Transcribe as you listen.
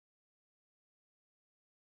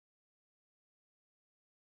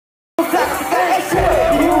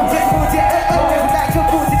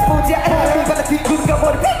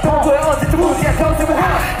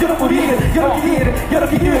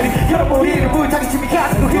우리를 불타기 침이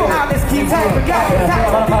가지고 그 안에서 기타연주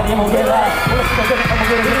많이 모게라 올라치고 전에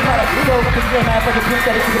가라 이거 같은 게 나야 빠져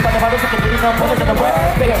빈자리 지금 받아봐도 새끼들이 넌 보내잖아 왜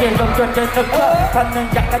백질 좀 받는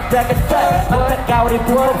약간 작았어 안타까 우리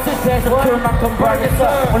부업 없을 때에서 그만큼 벌겠어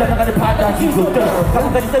올라나가는 바다 친구들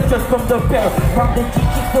가끔까지 던져서 from the fair 광대 지식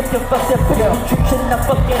속여 빡세 뿌려 축신 나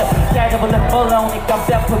뻑게라 깨져볼래 올라오니까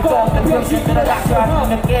뼈프고 내 병신들을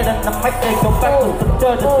낙서하면 깨는 난 말대고 빡고 또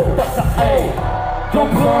떠져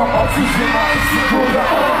동품 없이 심한 친구야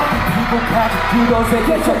행복하지 그런 세계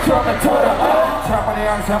저쪽을 털어 차만의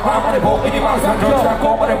항상 마만의 몸이 망상조차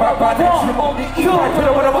꼬마를 바빠내 주먹이 이빨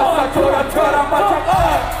들어버려 왔어 저랑 맞아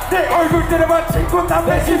내 얼굴 때려봐 친구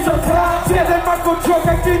남의 시선차 쟤들 맞고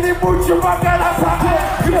추억할지니 물주막을 아파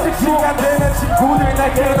금식 시간 되면 친구들이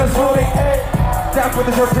날 깨우는 소리 짝부터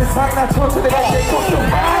저들 상나 초초대 같이 고소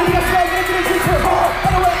아니가 슬라이드를 지쳐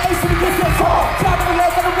나는 왜 에이스를 kisses 잡으면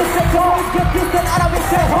여자는 미스터 곁들은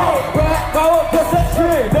알아보세 왜 퍼센트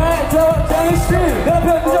내 저장이시 내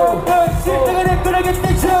편의점 실등을 끌어겠네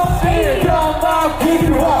그런 마음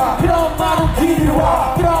기대와 그런 마음 기대와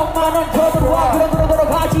그런 마음은 더 들어와 그런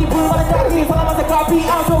돌아가지 불만은 자기 성함한테 카피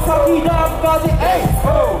안속 사기 다음까지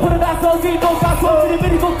흐르다 서지 너가 소리를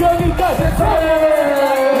그리고 껴니까 아직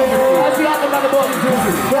안 끝나는 모든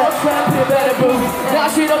주식 챔피언 better movie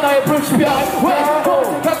다시 넌 나의 불치병 왜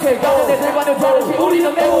각해 가는 애들과는 다르지 우리는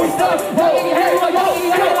내고 있어 영웅이 해와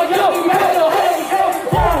영웅이 해와 영웅이 해와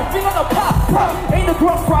Bring on the pop Ain't no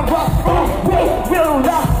cross from rock We don't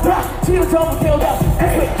rock 지금 전부 태우다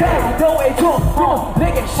너의 돈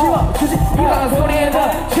내게 씌워주지 이상한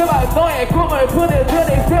소리에는 제발 너의 꿈을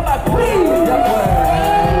부들드리 제발 please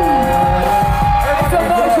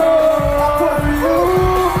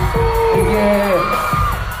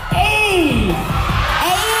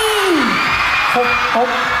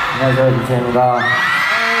안녕하세요, 유채입니다.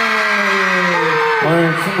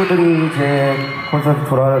 오늘 친구들이 제 콘서트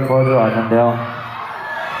도와주러 왔는데요.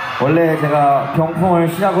 원래 제가 병풍을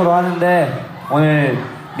시작으로 하는데 오늘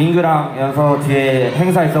민규랑 연서 뒤에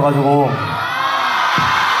행사 있어가지고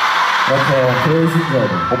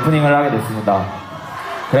이렇게 오프닝을 하게 됐습니다.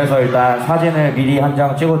 그래서 일단 사진을 미리 한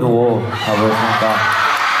장 찍어두고 가보겠습니다.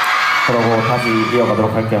 그러고 다시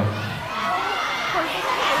이어가도록 할게요.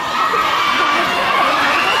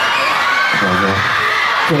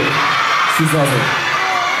 시사하세요.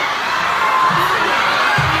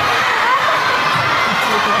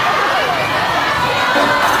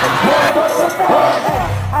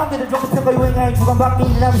 아무데도 좋고 평가 유행하는 주관밖에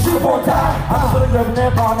일하면 쉬고 못하 아무 소리 여러분 내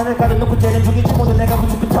방안을 가져놓고 쟤는 죽이지 모두 내가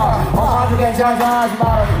부축부터 엄마도 괜찮아 하지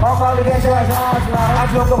마라 엄마도 괜찮아 하지 마라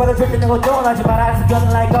아주 없고봐도 절대 내고 떠나지 마라 아직은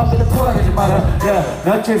like up 돌아가지 마라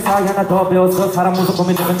며칠 사이 하나 더 배웠어 사람 무섭고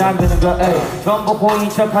믿으면 안 되는 거 전부 보인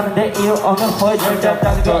척하는데 이유 없는 허위 절대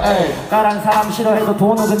없다는 거 나랑 사람 싫어해도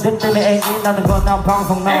돈 오근 듯 때문에 애기 나는 건 난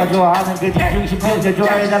방송 나와 좋아하는 그 중심 편제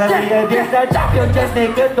좋아해 나는 위에 빗살 잡혀 jes네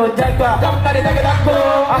끝돈 잘 거야 땀날이 나게 닦고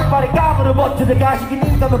악발이 까무를 버티듯 가시긴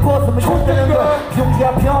인감을 벗으면 손드는 거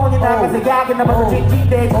병기야 병원이 나가서 약이나 봐서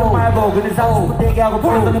징징대지 말고 그는 상수부 대기하고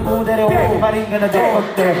부르는 무대로 오고 말인 거나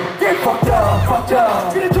어때 Fucked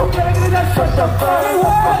up 그래 족가라 그래 다 shut the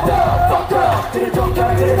fuck up 그래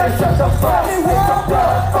족가라 그래 다 shut the fuck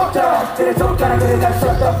up 그래 족가라 그래 다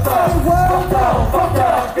shut the fuck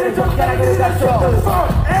up 그래 족가라 그래 다 shut the fuck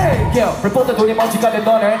불보다 돈이 먼지가 된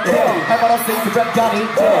너네 할 말 없으니 랩 가니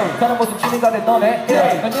가는 모습 치는 가된 너네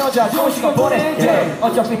넌 여자 좋은 시간 보내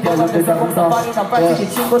어차피 대단해서 공사방이 난 빨치기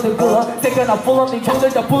친구들 불러 생각나 불렀니 형들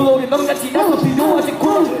다 불러 우리 넌같이 나도 필요하지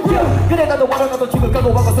쿨 그래 나도 와라 나도 죽을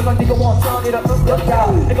까고 와봐서 난 네가 원천이라 내가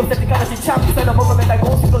없을 때 가라지 참 기사나 먹으면 날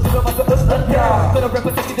고수도 들어봐서 그런 래퍼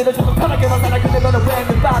새끼들은 조금 편하게만 살아 근데 너는 왜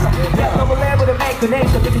못 받아 너무 랩으로 make a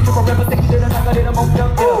nation 그치 주고 래퍼 새끼들은 나가리는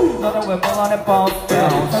몽정 너는 왜 멍하네 뻔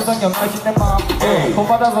설성형 맛있는 맘 돈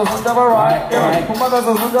받아서 손잡아 right 돈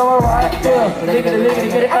받아서 손잡아 right 그래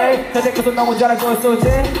내 것도 너무 잘할 걸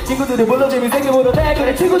쏘지 친구들이 불러주면 생겨보려 돼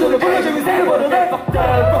그래 친구들이 불러주면 생겨보려 돼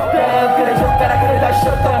그래 족가라 그래 다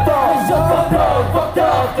shut the fuck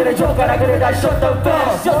그래 족가라 그래 다 shut the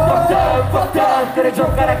fuck 그래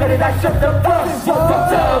족가라 그래 다 shut the fuck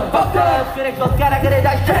그래 족가라 그래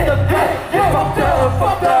다 shut the fuck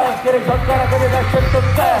그래 족가라 그래 다 shut the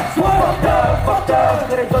fuck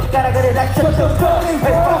그래 족가라 그래 다 shut the fuck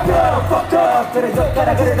그래 족가라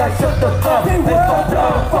그래 다 shut the fuck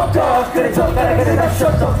그래 족가라 그래 다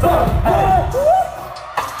shut the fuck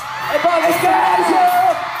Everybody guys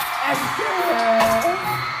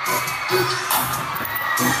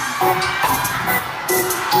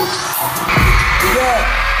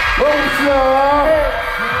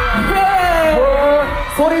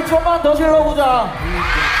소리 좀만 더 질러보자.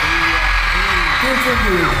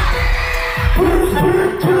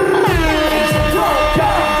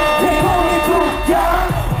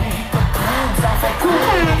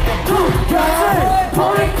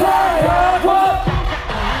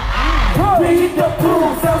 Beat the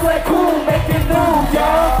boom, sounds like cool, make it move,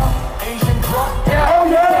 y'all. Asian drunk, yeah, oh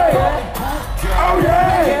yeah, oh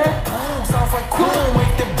yeah. Sounds like cool,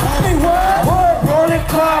 make the boom. What? Rolling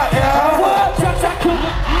car, yeah. What?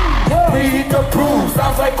 Beat the boom,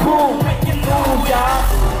 sounds like cool, make it move, y'all.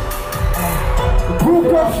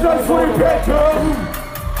 Boom up, shots for the better.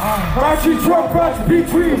 마치 드럼파트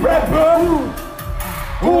between rapper.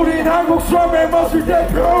 우린 한국 수업의 멋을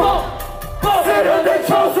대표. 세련된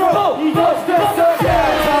청소 이것이 됐어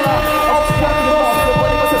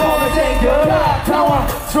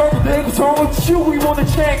당황스럽게 구성을 치우고 이모는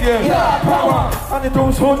챙겨 방황 안에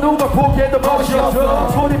동서 누가 보기에도 멋이 없어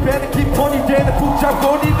소리 빼는 기본이 되는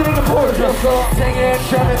붙잡고 니들에게 보여줬어 생애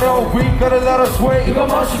액션에 no we got a lot of sway 이거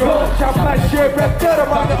멋이고 잡한 shit 랩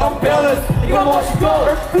때려박는 unbalanced 이거 멋이고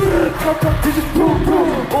깜짝 뒤집 툭툭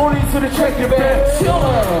우리 소리 check it back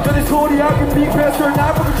너네 소리 앞에 빅 패스를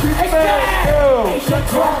나보고 치즈맨 Asian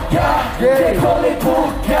drunk, yeah. They call it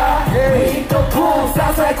boom, yeah. We hit the boom,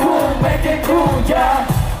 sounds like cool, make it cool, yeah.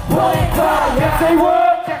 Boy, cry, yeah. Say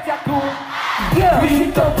what? Yeah. We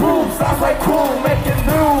hit the boom, sounds like cool, make it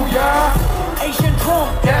new, yeah. Asian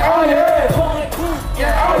drunk, yeah. Oh yeah. Call it cool,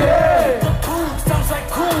 yeah. Oh yeah. Hit the boom, sounds like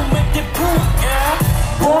cool, make it boom,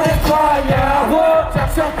 yeah. Boy, cry, yeah. What?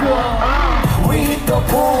 We hit the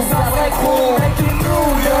boom, sounds like cool, make it new,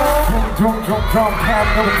 yeah.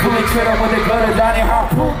 함 풀리처럼 어딜 걸어다니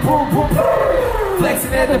뿜뿜뿜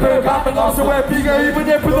플렉싱 애들 감명 없어 왜 비가 입은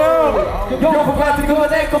예쁘다 영품 같은 거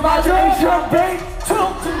내거 맞아 샴페인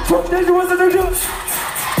퉁퉁 내주면서 내주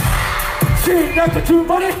신랑자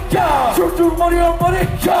주머니 야 주머니 앞머리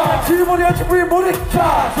야 지머리 아침 위머리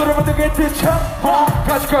야 소리부터 괜찮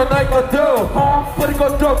가시가 나의 것도 버린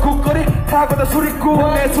것도 국거리 타고나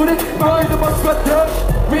소리고 내 소리 마음도 멋있거든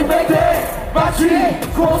We make that 마치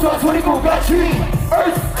고소한 소리고 같이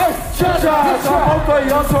자자자 먹고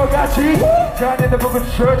연소같이 자네들 보고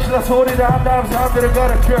church나 소리를 한다면 사람들을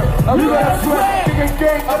가르쳐 You gotta sweat big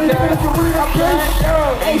gang 어디를 우리가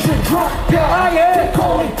gang Asian drunk yeah They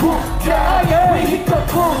call it boom yeah We hit the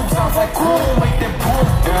boom sounds like cool make them boom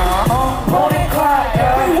yeah Morning cry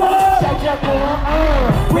yeah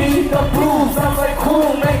We hit the boom sounds like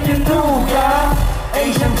cool make it new yeah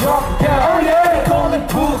Asian drunk yeah They call it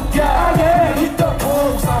boom yeah We hit the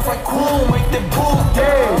boom sounds like cool make them boom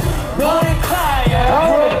yeah Morning cry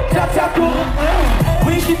yeah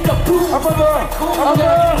We hit the boom sounds like cool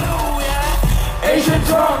yeah Asian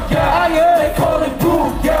drunk yeah They call it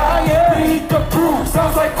boom yeah We hit the boom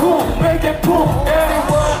sounds like cool make it boom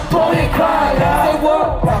yeah Morning cry yeah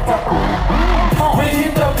We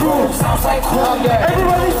hit the boom sounds like cool yeah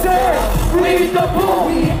Everybody say We hit the boom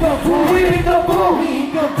We hit the boom We hit the boom We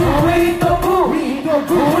hit the boom We hit the boom We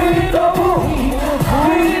hit the boom We hit the boom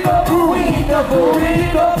We hit the boom We hit the boom We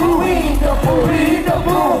hit the boom We hit the boom We hit the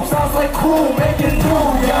boom sounds like cool make it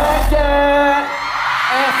new yeah yeah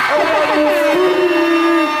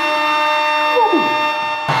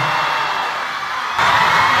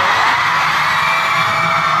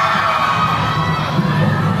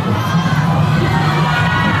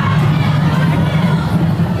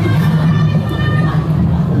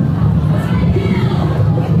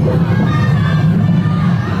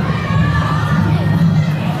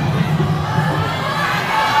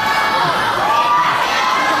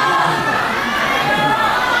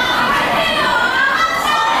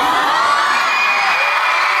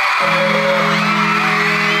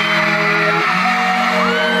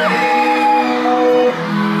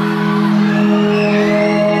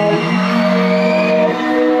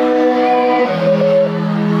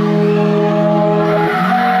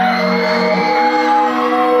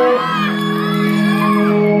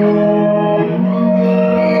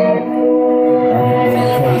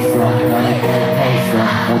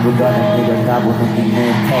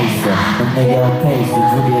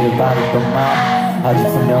아직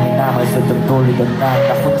분명히 남아있었던 돌리던 나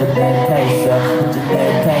혼자 내 페이스 혼자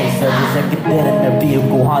내 페이스 이 새끼들은 날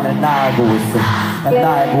비웃고 화를 나고 있어 난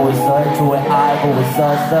알고 있어 애초에 알고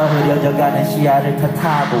있었어 흐려져가는 시야를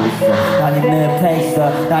탓하고 있어 난 있는 페이스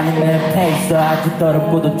난 있는 페이스 아주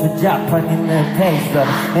더럽고도 추잡한 있는 페이스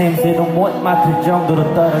냄새도 못 맡을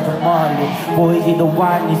정도로 떨어져 멀리 보이지도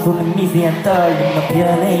않니 손은 미세한 떨림 너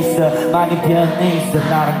변해 있어 많이 변해 있어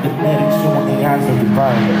나랑 그대를 지원해 한 속이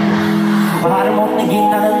벌려 화를 못 내긴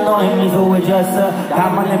나는 너의 미소에 졌어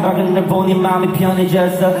간만에 밝은 널 보니 마음이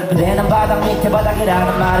편해졌어 그대는 바닥 밑에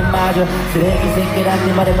바닥이라는 말이 맞아 쓰레기 새끼란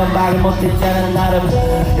네 말에 반박을 못했잖아 나름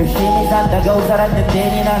열심히 산다고 살았는데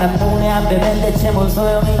니 나는 눈에 안 뵈면 대체 뭔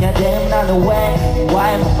소용이냐 damn 나는 왜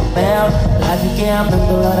why man 아직게 없는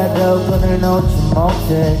걸 알아도 끈을 놓지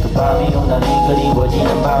못해 그 밤이 오나니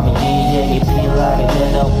그리워지는 밤이지 이제 깊이하게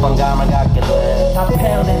되는 오빵감을 갖게 돼다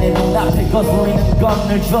패어내 내 눈앞에 거슬리는 건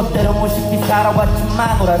늘 줬대로 무심히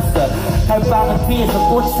살아왔지만 놀았어 갈방은 뒤에서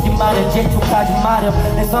꽂히기 마련 재촉하지 마렴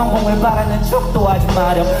내 성공을 바라는 척도 하지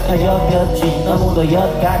마렴 나 여겼지 너무도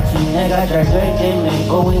엿같지 내가 잘 될게 내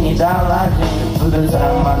고민이 달라지 주변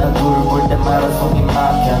사람마다 둘 볼 때마다 속이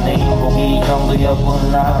막혀 내 행복이 이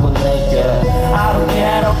정도였구나고 느껴 I don't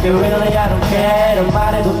care really I don't care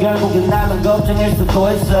말해도 결국엔 나는 걱정일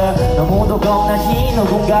수도 있어 너무도 겁나지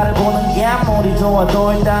누군가를 보는 게 아무리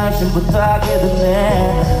좋아도 일단 신부터 하게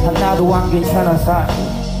됐네 하나도 안 괜찮아 사실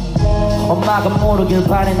엄마가 모르길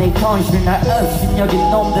바래 내 현실 날 업신여긴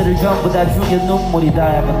놈들을 전부 다 죽여 눈물이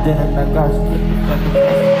다야 근데는 나까지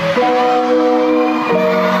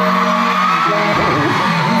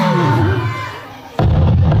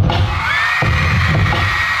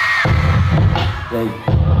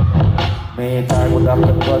매일 달고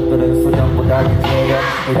닦은 것들은 수정보다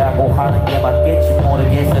재련이라고 하는 게 맞겠지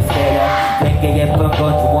모르겠어 세련 되게 예쁜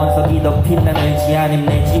건지 원석이 더 빛나는지 아님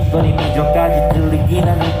내 짓거리 미조까지 들리긴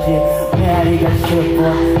하는지 메아리가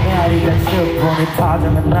슬픈 메아리가 슬픈 이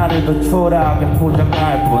파장은 나를 더 초라하게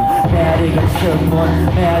포장할 뿐 메아리가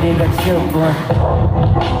슬픈 메아리가 슬픈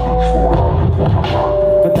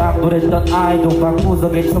그 당돌했던 아이도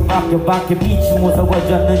방구석에 처박혀 밖에 빛이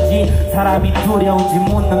무서워졌는지 사람이 두려운지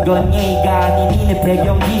묻는 건 예의가 아닌 니네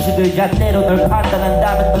배경 지식을 잣대로 널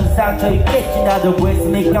판단한다면 넌 상처 있겠지 나도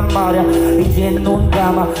했으니까 말야 이제 눈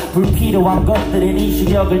감아 불필요한 것들엔 이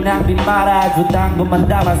시력을 낭비 말아줘 딴 것만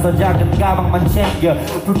담아서 작은 가방만 챙겨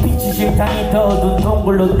불빛이 실탄이 더 어두운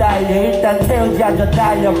동굴로 달려 일단 태우자 저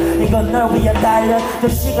달력 이건 널 위한 달력 저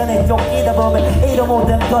시간에 쫓기다 보면 이런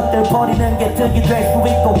모든 것들 버리는 게 득이 될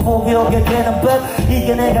수 있고 포기하게 되는 법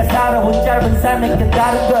이게 내가 살아온 짧은 삶의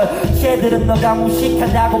깨달은 것 쟤들은 너가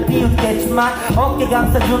무식하다고 비웃겠지만 어깨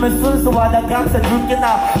감싸주면 순수하다 감싸줄게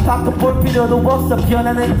나 바꿔 볼 필요도 없어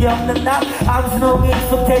변하는 게 없는 나 암수놈이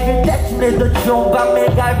익숙해질 때쯤에 더 좋은 방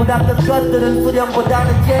매일 갈고 닦은 것들은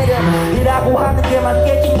수련보다는 재련이라고 하는 게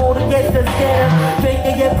맞겠지 모르겠어 세련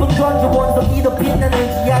되게 예쁜 건지 원석이 더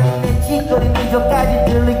빛나는지 아닌 내 짓거리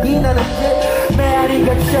미저까지 들리긴 하는지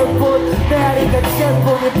메아리가 슬픈 메아리가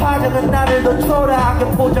슬픈 이 파장은 나를 더 초라하게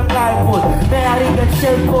포장할 뿐 메아리가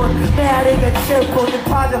슬픈 메아리가 슬픈 이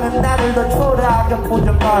파장은 나를 더 초라하게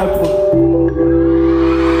포장할 뿐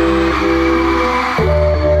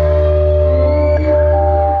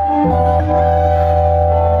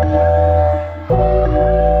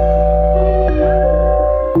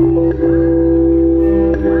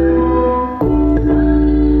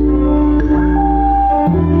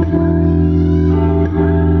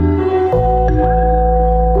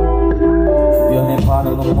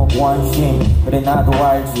관심 그래 나도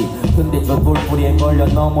알지 근데 저 돌뿌리에 걸려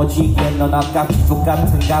넘어지기엔 넌 아깝지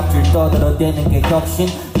족같은 갑질 떠들어대는 게 혁신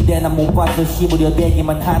근데 난 못 봐서 씹으려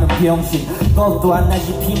대기만 하는 병신 겁도 안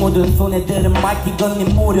나지 피 묻은 손에 들은 마이크 이건 네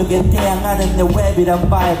무력에 대항하는 내 랩이란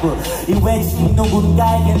바이블 이 외침이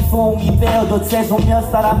누군가에겐 소음이 되어도 최소 몇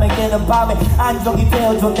사람에게는 밤에 안정이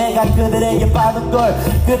되어줘 내가 그들에게 받은 걸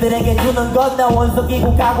그들에게 주는 건 나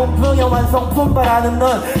원석이고 가공 중요한 성품 바라는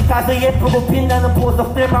넌 가서 예쁘고 빛나는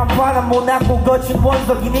보석들만 봐 난 모나고 거친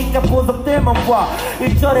원석이니까 보석들만 봐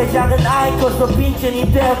일절의 작은 아이 커서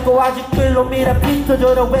빈첸이 되었고 아직 글로 밀어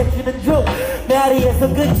빈터져라 외치는 중 메아리에서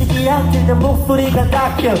그치지 않는 목소리가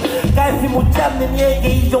닦여 갈피 못 잡는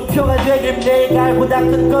얘기 이종표가 되길 매일 갈고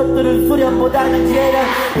닦은 것들은 수련보다는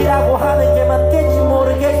재련이라고 하는 게 맞겠지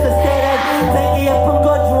모르겠어 세련 되게 예쁜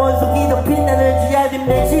건지 원석이 더 빛나는지 아님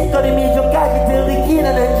내 짓거리 미조까지 들리긴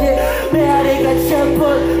하는지 메아리가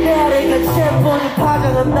슬픈 메아리가 슬픈 이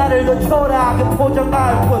파장은 나를 더 초라하게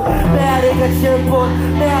포장할 뿐 메아리가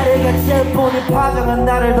슬픈 메아리가 슬픈 이 파장은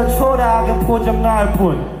나를 더 초라하게 포장할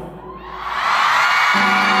뿐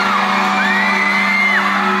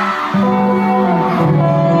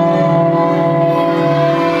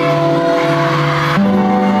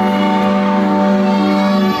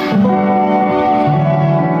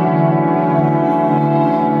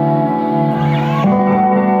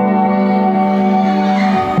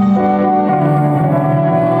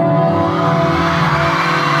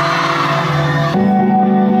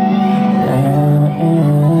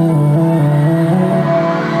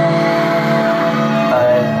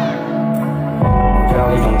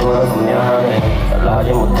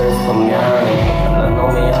못해서 미안해 난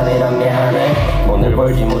놈이 아니라 미안해 돈을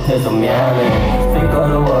벌지 못해서 미안해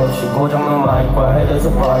스피커도 없이 고장난 마이크와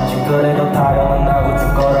헤드셋 받지 그래도 타령은 나고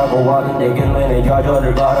줄 거라고 하는 내겐 왜 내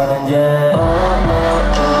좌절을 바라는지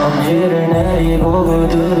엄지를 내리고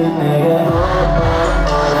그들은 내게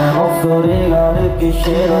내 목소리가 듣기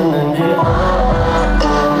싫었는지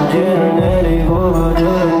엄지를 내리고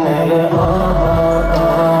그들은 내게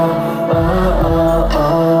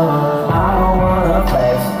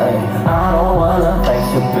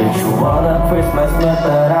Bitch, you want a Christmas myth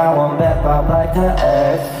that I want back up like the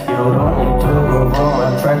ex. You don't need to go on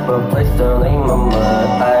my track, but please don't leave my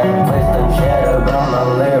mud. Please don't chat about my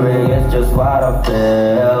lyric, it's just what I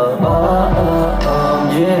feel.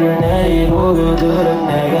 엄지를 내리고 그들은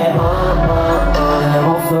내게 내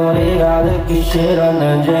목소리가 듣기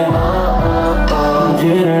싫었는지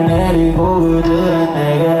엄지를 내리고 그들은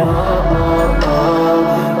내게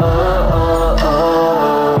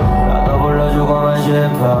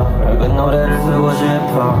밝은 노래를 쓰고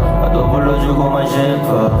싶어 나도 불러주고만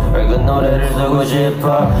싶어 밝은 노래를 쓰고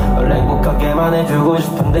싶어 널 행복하게만 해주고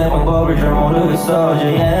싶은데 방법을 잘 모르겠어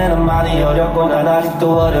어제에는 많이 어렵고 난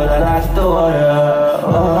아직도 어려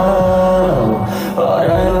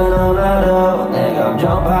어려운 하루 내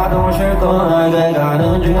감정 파동을 싣고 나에게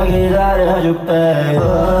가는 중에 기다려줄 babe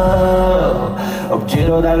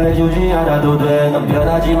억지로 달래주지 않아도 돼 넌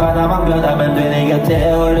변하지만 나만 변하면 돼 내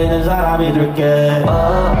곁에 어울리는 사람이 될게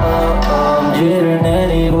엄지를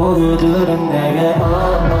내리고 그들은 내게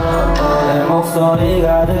내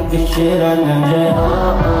목소리가 듣기 싫었는지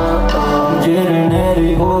엄지를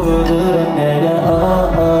내리고 그들은 내게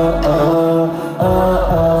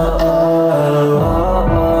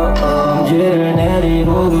엄지를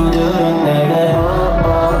내리고 그들은 내게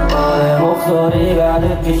내 목소리가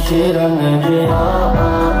듣기 싫었는지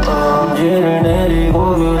엄지를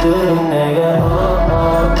내리고 그들은 내게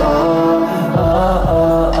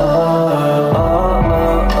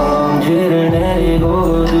엄지를 내리고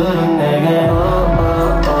그들은 내게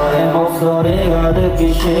내 목소리가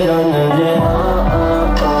듣기 싫었는지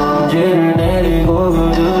엄지를 내리고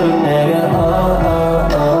그들은 내게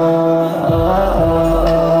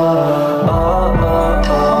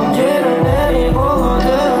엄지를 내리고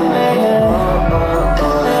그들은 내게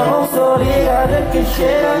내 목소리가 듣기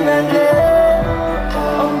싫었는지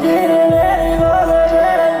엄지를 내리고 그들은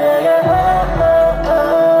내게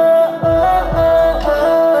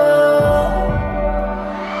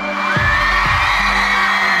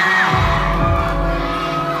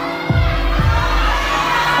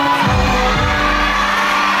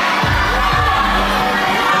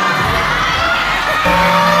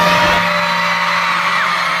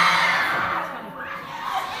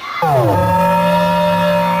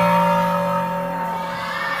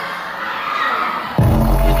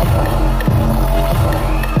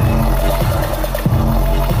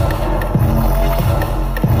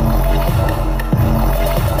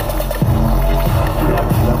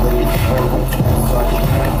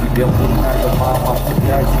병들이 날도 마음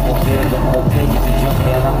아프게 알지 못해도 못해지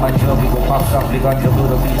비전에 낭만적이고 막상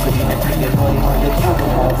비관적으로 비춰지는 핑계거리만 여차도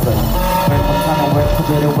없어 왜 못하는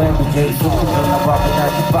래퍼들의 왜 문제를 쏟아져 나밖에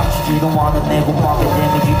다시 빡치지도 않은 내 고막에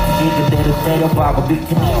데미지 크기 그대로 때려박고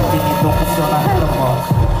비키니 등이 동구서나 헬로머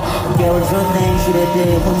개월 전 내 실에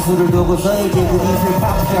대해 혼수를 두고서 이제 그 짓을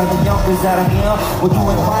파괴하는 영그 사랑이여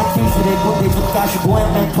모두는 화이트실에 군대 가시고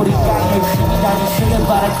멘토리 깡 열심히 다니시길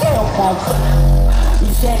바랄게요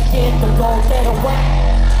이 새끼들 골대로 와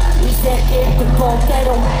이 새끼들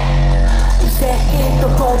골대로 이 새끼들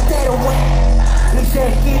골대로 와이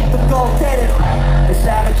새끼들 골대로 내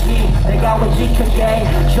싸가지 내가 왜 지켜게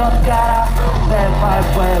젓가락 맨발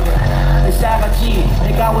왜 내 싸가지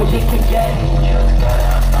내가 왜 지켜게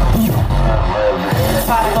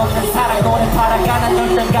사랑 없는 사랑 노래 팔아가는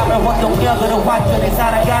열정감을 원동력으로 완전히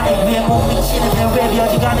살아가는 위에 못 미치는 내 랩이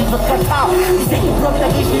어지간히 것 같아 이 새끼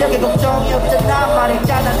부럽다기 실력에 걱정이 없잖아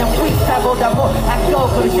말했잖아 난 프리스타보다 못하고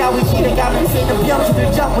그런 샤워실에 가면 튀는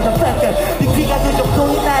병신들 전부 다 뺏겨 네 귀가 그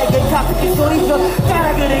정도인 나에게 카피기 소리 좀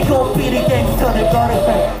깔아 그리고 비리 갱스터를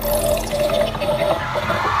거래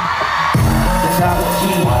싸가지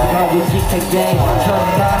내가 왜 지켜게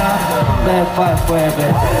젓가락 맨발 왜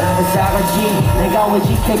싸가지 내가 왜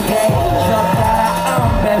지켜게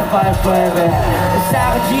젓가락 맨발 왜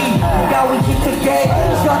싸가지 내가 왜 지켜게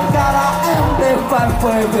젓가락 맨발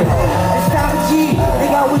왜 싸가지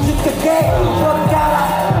내가 왜 지켜게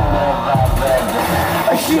젓가락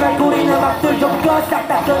씨발 꼬리는 막들 좀 꺼 싹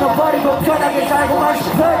다 끊어버리고 편하게 살고만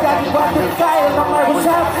싶어 자기와 들까요 넌 말고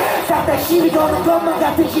싹 다 시비 거는 것만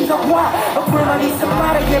같은 시선과 어플만 있어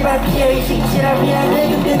말해 제발 피해 식지라 미안해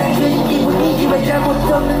근데 난 그린 기분이지 왜 잘못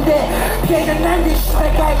없는데 피해가 난데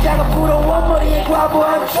씨발 가해자가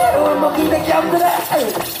괴로운 먹이는 경들아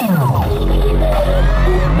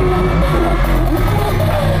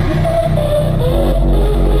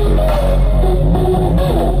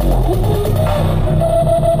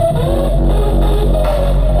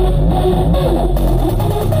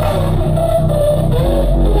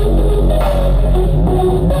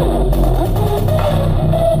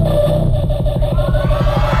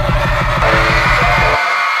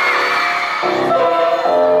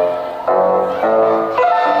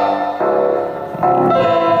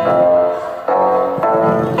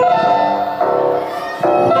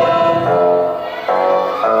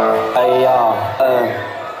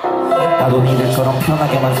나도 니들처럼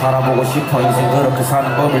편하게만 살아보고 싶어. 인생 그렇게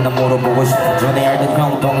사는 법을 난 물어보고 싶어. 전에 알던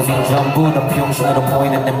형 동생 전부 다 병신으로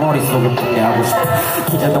보이는 내 머릿속을 분해하고 싶어.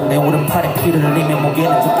 기자 동네 오른팔에 피를 흘리며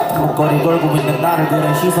목에는 좀 목걸이 걸고 있는 나를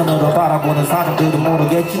그런 시선으로 바라보는 사람들은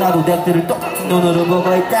모르겠지. 나도 덱들을 똑같은 눈으로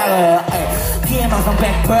보고 있다가 피해망상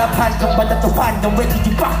 100% 판정받아 또 판정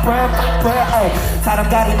외치지 빡빡 사람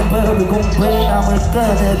가리는 법을 공부해 남을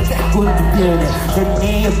끄는 깨꿀 좀 변해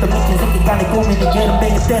전에 어떤 미친 새끼 간에 고민이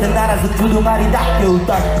게름뱅이 때는 알아서 주둥아리 닦여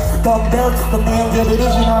덤벨 치고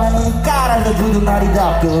내용들이 신원하는 깔아서 주둥아리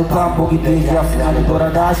닦여 반복이 되지 않으면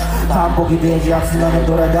돌아다시 반복이 되지 않으면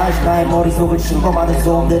돌아다시 나의 머릿속을 치고 많은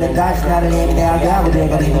소음들은 다시 나를 예민해하게 하고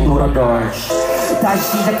대가리는 돌아다시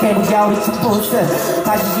다시 시작해보자 우리 처음부터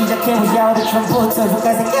다시 시작해보자 우리 처음부터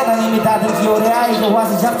누가 생각은 이미 다든지 오래 알고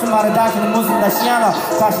와서 잡지 말아 다시는 무슨 다시 하나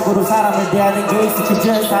가식으로 사람을 대하는 게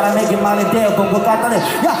익숙해져 사람에게만이 되어본 것 같다네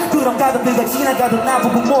야 그런 가든들과 지나가도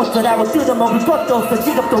나보고 못하라고 뜯어먹을 것도 없어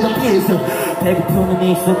지갑도 더 피해서 배고픔은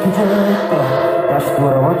익숙해져 다시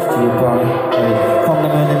돌아왔지 지금까지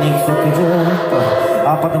겁나면은 익숙해져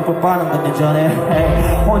아빠는 볼 빠는 건 예전에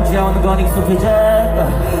혼자 오는 건 익숙해져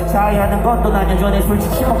자유하는 것도 난 예전에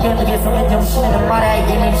솔직히 먹겠는 게 성의 정신은 말야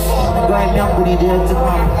이게 밀치는 거에 명분이 되었지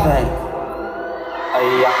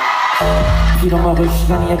빌어먹을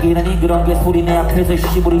시간이 약이라니 그런 게 소리 내 앞에서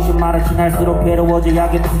시부리신 말을 지날수록 괴로워져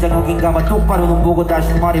약의 부작용인가봐 똑바로 눈 보고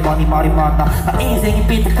다시 말이 많이 말이 많나 인생이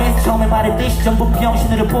삐딱해서 처음에 말했듯이 전부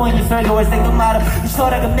병신으로 보이니 설교할 생각 말아 이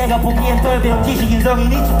철학은 내가 보기엔 덜 배운 지식인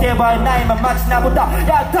성인이 축해봐야 나이만 마치 나보다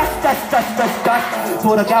야 다시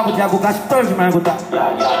돌아가보자고 가식 떨지 말고 다시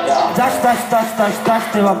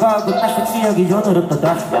대화가 끝났어 취하기 전으로 또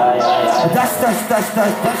다시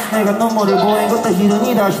내가 눈물을 보낸 것도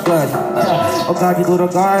싫으니 다시 어디까지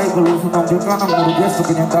돌아가 이걸 웃어 넘길까 난 모르겠어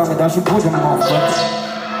그냥 다음에 다시 보자 뭐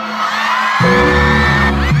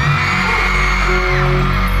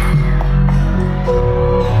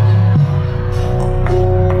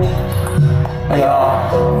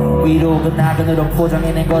위로가 나그네로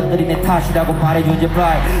포장해낸 것들이 내 탓이라고 말해주지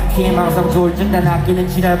발 피해망상 조울증 난 아끼는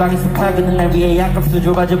지랄방에서 팔그는 날 위해 약값을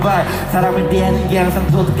줘봐줘 발 사람을 대하는 게 항상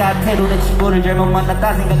똑같아 내 친구를 잘못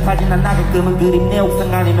만났다 생각하지 난 나가끔은 그림 내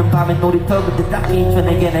옥상 아니면 밤에 놀이터 근데 딱히 인천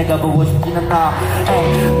내게 내가 보고 싶진 않아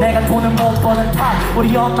내가 돈을 못 버는 탓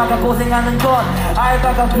우리 엄마가 고생하는 건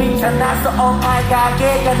알바가 귀찮았어 엄마의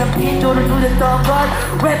가게에 가는 빈도를 두렸던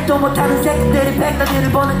건 랩도 못하는 새끼들이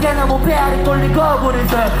백단위를 버는 게 너무 배알이 돌리고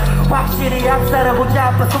그래서 확실히 앞사라고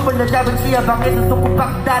잡아 손벌려 잡은 지하방에서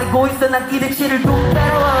손꼽박 다리고 있어 난 기대치를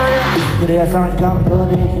둥배워 그래야 상이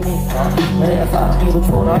감겨내지니까 그래야 사랑이도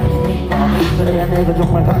초라해지니까 그래야 내가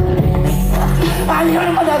정말 간절해지니까 아니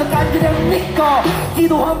얼마나 더 간절합니까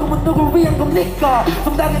기도한 거면 누굴 위한 겁니까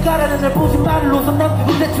성당에 가라는 날 보지 말로 손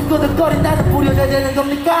남기고 내 친구들 거린 나는 부려져야 되는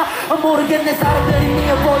겁니까 모르겠네 사람들이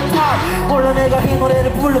미어버린 탓 몰라 내가 이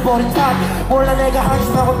노래를 불러버린 탓 몰라 내가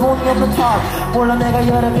한심하고 돈이 없는 탓 몰라 내가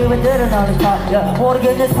여러 기회들을 나는 탓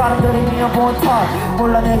모르겠네 사람들이 미어버린 탓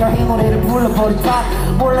몰라 내가 이 노래를 불러버린 탓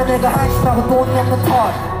몰라 내가 한심하고 돈이 없는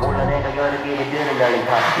탓 몰라 내가 여러 기회들을 나는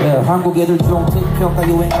탓 한국 애들 중 특평가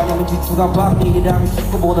유행하냐면 지추가 바뀌기랑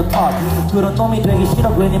씻고 보는 탓 그런 놈이 되기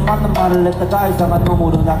싫어 괜히 맞는 말을 했다가 이상한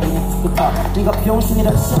놈으로 나기는 축구 탓 네가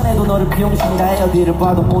병신이라 시원해도 너를 병신이라 해 어디를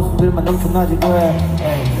봐도 모습들만 넘쳐나지고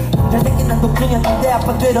해 잘생긴 난 독중이었는데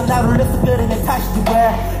아빠 되려 나를 냈어 그래 내 탓이지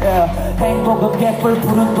왜 행복은 개뿔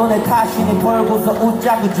푸른 돈의 탓이니 벌고서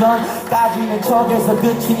웃자고 전까지는 척에서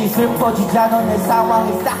그치니 슬퍼지잖아 내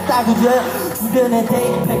상황이 싹 다 그저 주변에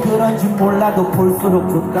대입해 그런지 몰라도 볼수록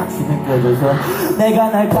족같이 느껴져서 내가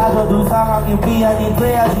날 가둬둔 상황이 미안이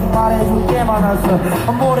돼야지 말해줄 게 많아서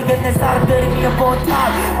모르겠네 사람들이 미워본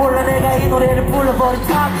탓 몰라 내가 이 노래를 불러버린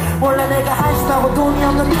탓 몰라 내가 한심하고 돈이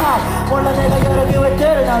없는 탓 몰라 내가 여러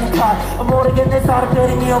기회들을 나는 탓 모르겠네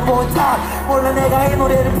사람들이 미워본 탓 몰라 내가 이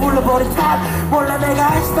노래를 불러버린 탓 몰라 내가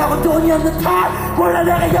한심하고 돈이 없는 탓 몰라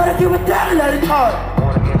내가 여러 기회들을 나는 탓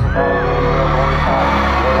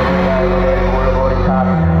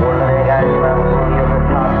몰라 내가 한심하고 돈이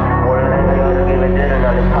없는 탓 몰라 내가 여러 기회들을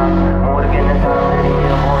나는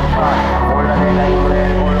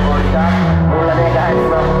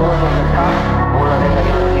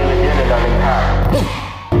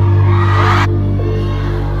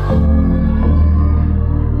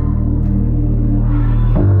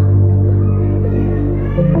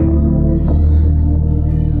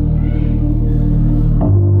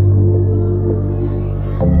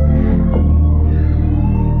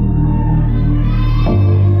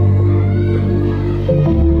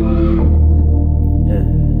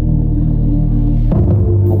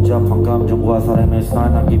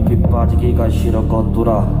빠지기가 싫어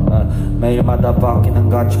겉돌아 매일마다 바뀌는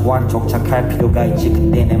가치관 정착할 필요가 있지.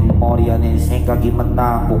 근데 내 머리 안에 생각이만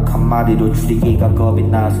나 꼭 한마디로 줄이기가 겁이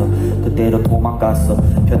나서 그대로 도망갔어.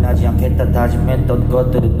 변하지 않겠다 다짐했던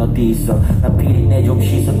것들은 어디 있어. 난 비린내 좀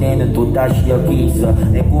씻어내는 또다시 여기 있어.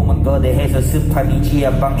 내 꿈은 거대해서 습한 이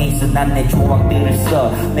지하방에 있어. 난 내 조항들을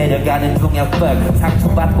써 내려가는 중약법.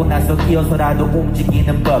 상처받고 나서 기어서라도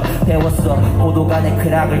움직이는 법 배웠어. 모두 간의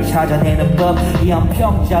쾌락을 찾아내는 법. 이 한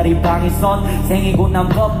평짜리 방에선 생이고 난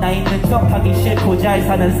법. 나 있는 척하기 싫고 잘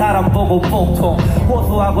사는 사람 보고 보통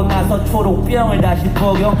호소하고 나서 초록병을 다시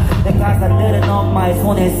복용. 내 가사들은 엄마의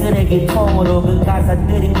손에 쓰레기통으로 그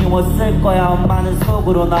가사들이 미웠을 거야. 엄마는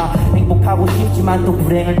속으로 나 행복하고 싶지만 또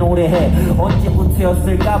불행을 노래해.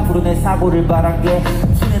 언제부터였을까 부르는 사고를 바란 게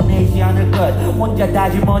티는 내지 않을 것. 혼자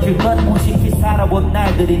다짐어질 것. 무식히 살아본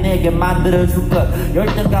날들이 내게 만들어줄 것.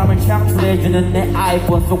 열등감을 창출해주는 내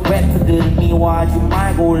아이폰 속 래퍼들은 미워하지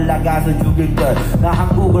말고 올라가서 죽일 것. 나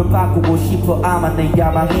한국을 바꾸고 싶어. 아마 내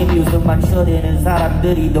야망의 뮤직만 쳐대는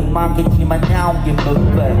사람들이 더 많겠지만 나온 게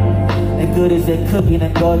뭐야. 내 그릇의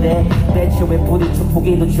크기는 거대. 대체 왜 부딪혀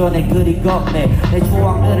보기도 전에 그리 겁내. 내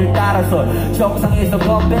조항들을 따라서 정상에서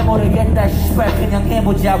건배 모르겠다 시발 그냥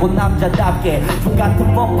해보자고 남자답게.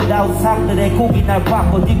 똑같은 뻔보다 우상들의 고기 날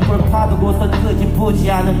바꿔 뒷불 파두고선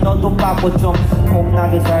끄집부지 않은 너도 바꿔 좀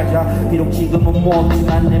폼나게 살자. 비록 지금은 뭐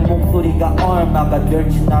없지만 내 목소리가 얼마가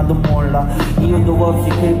될지 나도 몰라. 이유도 없이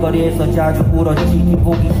길거리에서 자주 울었지.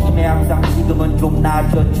 기복이 심해 항상 지금은 좀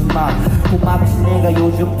나아졌지만 고맙지 내가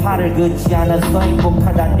요즘 팔을 긋지 않아서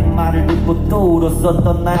행복하다는 말을 듣고 또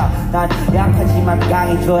울었었던 나야. 난 약하지만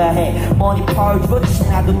강해져야 해. 머니 파울 좋지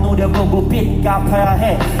나도 노려보고 빚 갚아야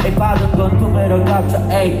해. 에이 받은 건 두 배로 갚자.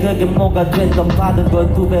 에이 그게 뭐가 됐든 받은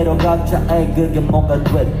건 두 배로 갚자. 에이 그게 뭐가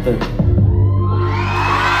됐든.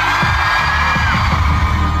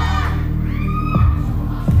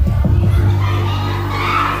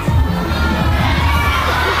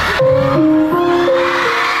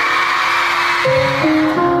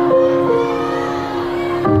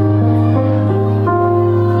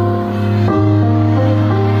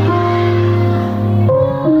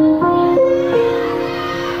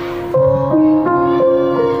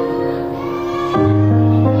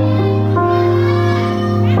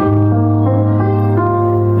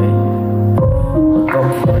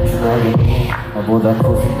 나보다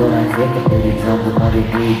고생도난 새끼들이 전부 너를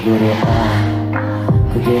위그래.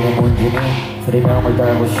 그게 내 문제니 그래 명을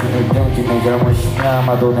달고 신을 등지. 내 잘못이냐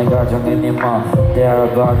아마도 내 가정에 네맘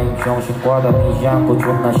대화가 아닌 정신과 다니지 않고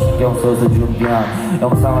존나 신경 써서 준비한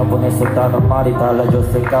영상을 보냈었다는 말이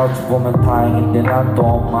달라졌을까. 어찌 보면 다행인데 난 또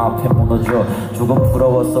엄마 앞에 무너져. 조금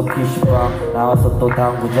부러웠어. PC방 나와서 또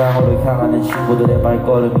당구장으로 향하는 친구들의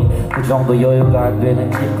발걸음이 그 정도 여유가 안 되는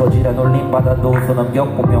짓거지란 울림받아도 우선은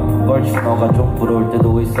겪고 명품 걸치 너가 좀 부러울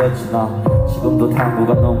때도 있었지. 나 지금도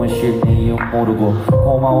당구가 너무 싫네 이유 모르고.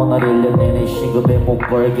 고마워 날 1년 내내 시급에 못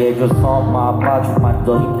벌게 해줘서. 엄마 아빠 좀만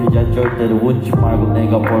더 힘들자. 절대로 웃지 말고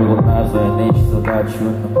내가 벌고 나서야 넷이서 같이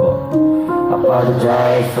웃는 거. 아빠도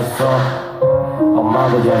잘했었어.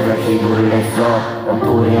 엄마도 잘 기부를 했어. 난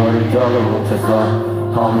둘이 어릴 적을 뭉쳐서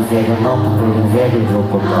검은색은 없고 붉은색을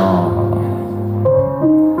줬거든.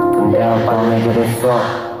 근데 아빠는 왜 그랬어.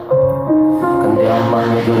 근데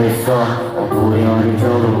엄마는 왜 그랬어. 난 둘이 어릴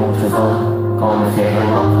적을 뭉쳐서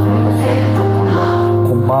검은색은 없고 붉은색을 줬구나.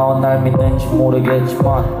 고마워 날 믿는지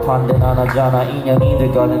모르겠지만 반대는 안 하잖아. 2년이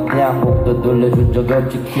돼가는데 한국도 들려준 적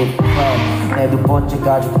없지. 키프클랜 내 두 번째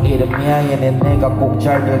가족 이름이야. 얘네 내가 꼭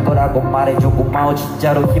잘 될 거라고 말해줘. 고마워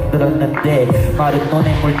진짜로 힘들었는데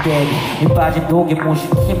마른논에 물때기 이 빠진 독에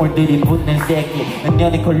무식 힘을 들이붓는 새끼. 몇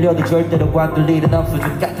년이 걸려도 절대로 관둘 일은 없어.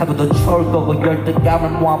 좀 같아도 더 좋을 거고 열등감을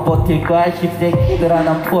모아 버틸 거야. 십새끼들아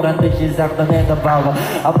난 보란듯이 상도 내다봐봐.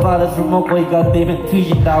 아빠는 술 먹고 이가 되면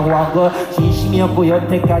뒤진다고 한 거 진심이었고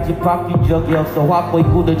여태까지 바뀐 적이 없어. 확고히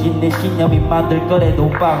굳어진 내 신념이 만들 거래도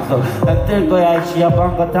방송. 난 뜰 거야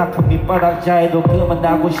지하방과 탁한 밑바닥 자에도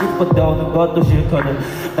그만하고 싶어. 떠오는 것도 싫거든.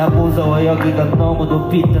 난 무서워 여기가 너무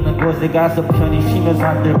높이 뜨는 곳에 가서 편히 쉬면서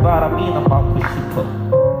한들 바람이나 맞고 싶어.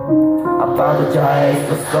 아빠도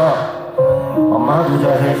잘했었어. 엄마도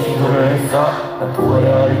잘 시도를 했어. 난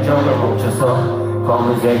후회 어릴 적을 멈춰서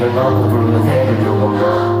검은색을 넣고 붉은색을 조금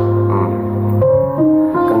넣어.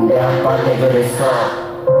 근데 아빠는 왜 그랬어.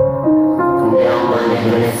 근데 엄마는 왜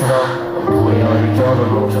그랬어. 난 후회 어릴 적을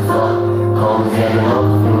멈춰서 검은색을 넣고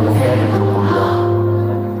붉은색을 조금 넣어.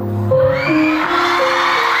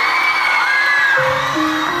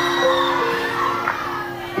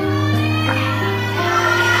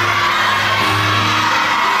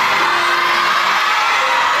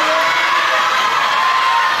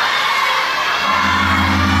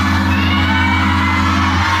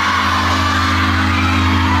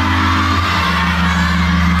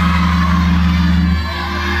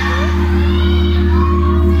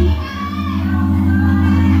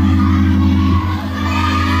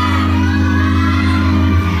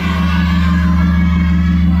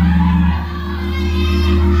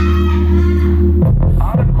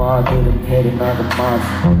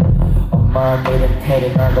 엄마들은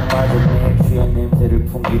테레나가 맞아 매일 취한 냄새를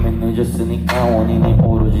풍기면 늦었으니까 원인이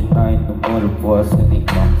오로지 나의 눈물을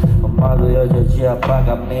보았으니까 엄마도 여자지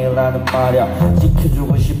아빠가 매일 하는 말이야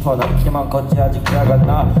지켜주고 싶어 난 키만 컸지 아직 작아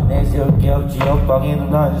나 내세울 게 없지 옆방에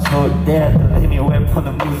누나는 서울대 힘이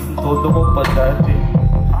웨퍼는 무슨 돈도 못 받았지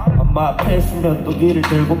엄마 앞에 서면 또 길을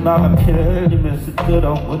들고 나면 피를 흘리면서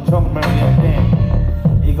들어온 건 정말 미안해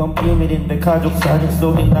이건 비밀인데 가족 사진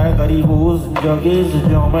속에 날 가리고 웃은 적이 있어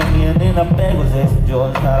정말 미안해 나 빼고 세상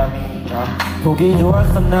좋은 사람이야 보기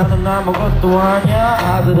좋았어 나는 아무것도 아니야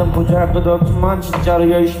아들은 보잘것없지만 진짜로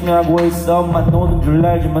열심히 하고 있어 엄마 노는 줄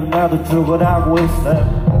알지만 나도 죽어라고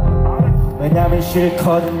있어 왜냐면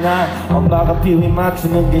싫거든 난 엄마가 비위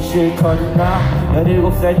맞추는 게 싫거든 나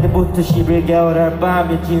 17살 때부터 11개월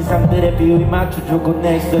알바며 진상들의 비위 맞춰주고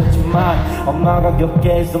냈었지만 엄마가 겪게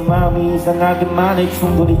해서 마음이 이상하게만 해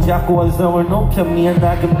충분히 자꾸 원성을 높여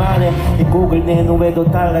미안하게만 해 이 곡을 낸 후에도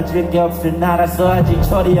달라질 게 없을 나라서 아직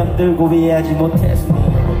철이 안 들고 이해하지 못해서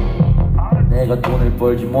미안해 내가 돈을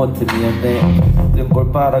벌지 못해 미안해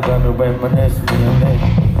등골 빨아가며 웬만해서 미안해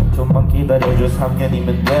좀만 기다려줘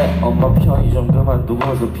 3년이면 돼 엄마 편히 좀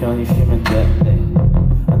그만두고서 편히 쉬면 돼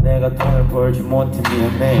내가 돈을 벌지 못해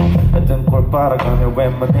미안해 등골 빨아가며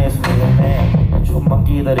웬만해서 미안해 좀만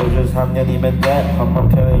기다려줘 3년이면 돼 엄마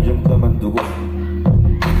편히 좀 그만두고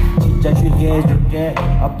진짜 쉬게 해줄게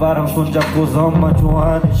아빠랑 손잡고서 엄마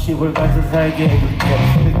좋아하는 시골 가서 살게 해줄게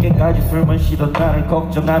늦게까지 술 마시던 나를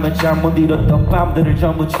걱정하며 잠 못 이뤘던 밤들을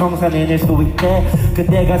전부 청산해낼 수 있게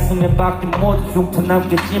그대 가슴에 박힌 모든 흉터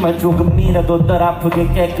남겠지만 조금이라도 덜 아프게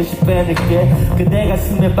깨끗이 빼낼게 그대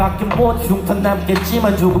가슴에 박힌 모든 흉터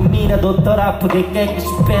남겠지만 조금이라도 덜 아프게 깨끗이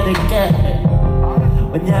빼낼게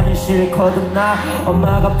왜냐면 싫거든 나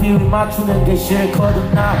엄마가 비위 맞추는 게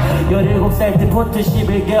싫거든 나 17살 때부터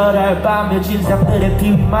 11개월 알바며 진상들의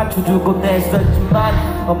비위 맞춰주고 냈었지만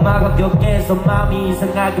엄마가 겪게 해서 마음이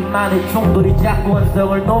이상하게만 해 충돌이 자꾸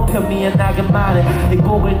원성을 높여 미안하게만 해 이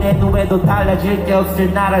곡을 낸 후에도 달라질 게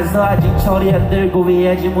없을 나라서 아직 철이 안 들고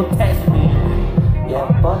이해하지 못해서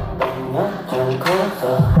예뻤던 여전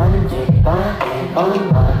커서 한집안에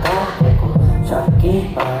엄마가 되고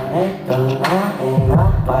찾기만 했던 나의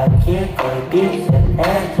아빠의 길거리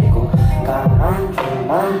비슷해지고 강한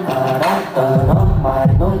줄만 알았던 엄마의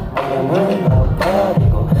눈물을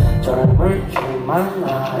넣어버리고 젊을 줄만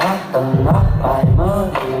알았던 아빠의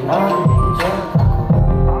머리를 난 잊어가고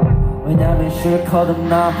왜냐면 싫거든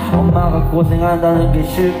나 엄마가 고생한다는 게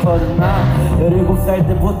싫거든 나 17살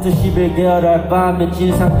때부터 11개월 알바며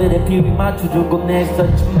진상들의 비위 맞춰주고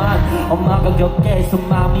냈었지만 엄마가 겪게 해서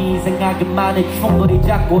마음이 이상하게만 해 충돌이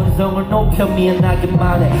자꾸 원성을 높여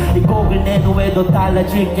미안하게만 해 이 곡을 낸 후에도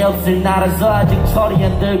달라질 게 없을 나라서 아직 철이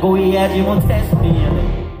안 들고 이해하지 못해서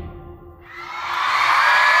미안해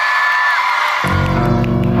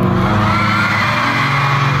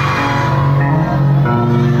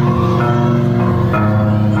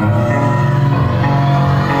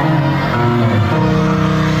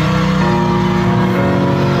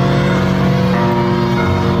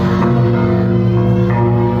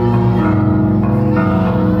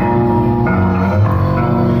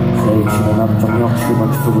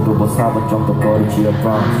수고도 못 4분 정도 거리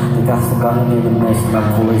지어봐 내 가슴 가능해는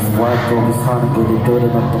내신한 police white 거기 사는 그대들은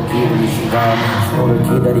어떤 기분이신가요 신호를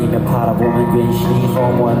기다리며 바라보면 괜시리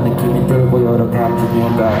허무한 느낌이 들고 여러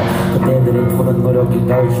감정인가요 그대들의 푸는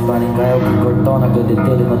노력인가요 집안인가요 그걸 떠나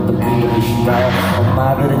그대들은 어떤 기분이신가요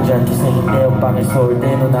엄마들은 잔치생인데 옆방에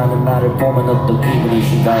서울대 누나는 나를 보면 어떤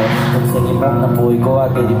기분이신가요 동생이 못나 보이고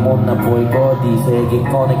아들이 못나 보이고 어디서 얘기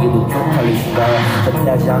꺼내기도 쪽팔리신가요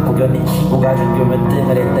자퇴하지 않고 견딘 친구가 전교면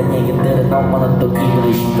등을 했던 얘기들은 엄마는 또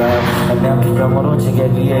기분이신가요 애매한 표정으로 제게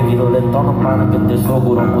그 얘기를 했던 엄마는 근데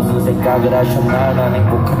속으로 무슨 생각을 하셨나요 난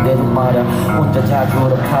행복한데도 말야 혼자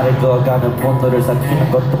자주로 팔을 그어가며 본노를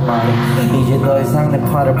삭히는 것도 말야 이제 더 이상 내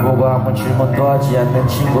팔을 보고 아무 질문도 하지 않는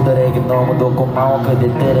친구들에게 너무도 고마워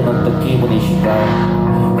그대들은 어떤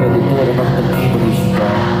기분이신가요 그대들은 어떤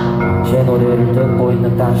기분이신가요 제 노래를 듣고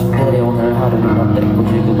있는 당신들의 오늘 하루를 어땠고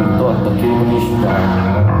지금은 또 어떤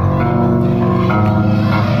기분이신가요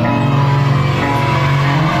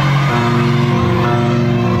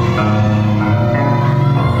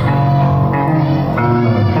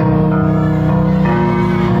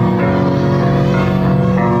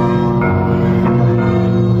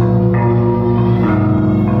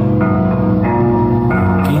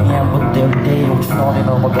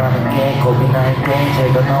넘어가는 게 겁이 날 때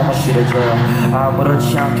제가 너무 싫어져요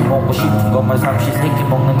아무렇지 않게 먹고 싶은 것만 삼시세끼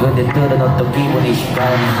먹는 그대들은 어떤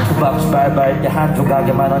기분이신가요? 수박수 발발 때 한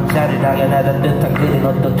조각에 10,000원짜리 당연하던 듯한 그댄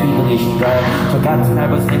어떤 기분이신가요? 저 같은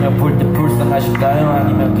알바생을 볼 때 불쌍하신가요?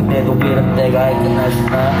 아니면 그때도 이런 때가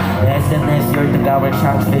끝나시나요? SNS 열등감을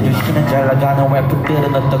창출해주시는 잘나가는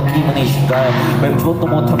래퍼들은 어떤 기분이신가요? 랩조도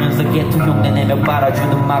못하면서 개투 흉내내며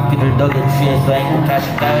빨아주는 막귀들 덕에 취해서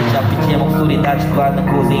행복하신가요? 어차피 제 목소리 닿지도 않는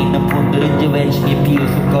곳에 있는 분들은 이제 외침이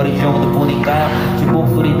비웃음거리 정도뿐인가요? 제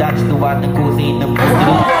목소리 닿지도 않는 곳에 있는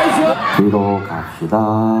분들은 뒤로 갑시다.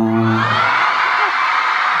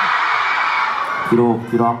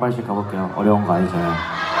 뒤로 한 발씩 가볼게요. 어려운 거 아니잖아요.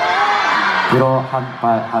 뒤로 한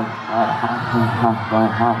발.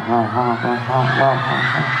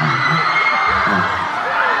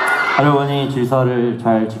 여러분이 질서를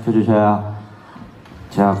잘 지켜주셔야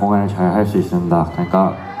제가 공연을 잘 할 수 있습니다.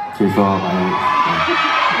 그러니까 질서 많이.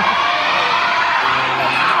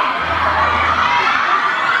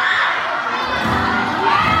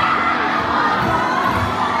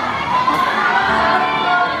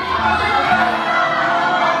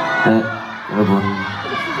 네, 여러분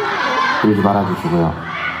울지 말아주시고요.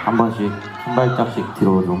 한 번씩 한 발짝씩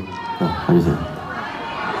뒤로 좀 가주세요.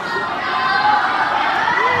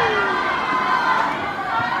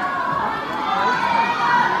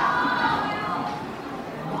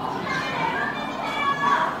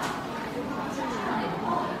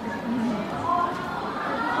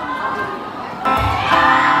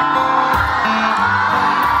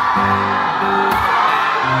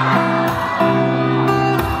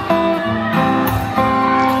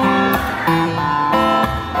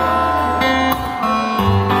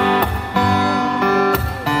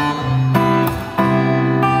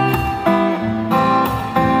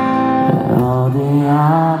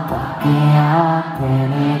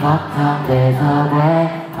 괜히 걱정돼서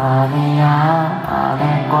왜 아니야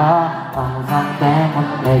아닐 거야 항상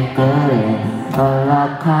때문에 그래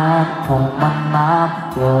연락한 통만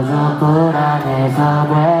남겨줘 불안해서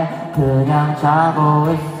왜 그냥 자고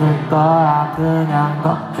있을 거야 그냥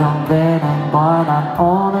걱정되는 걸 난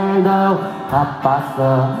오늘도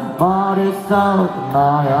바빴어 머릿속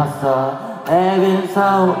너였어 애긴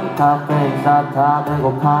서울 카페인 사타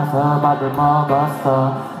배고파서 밥을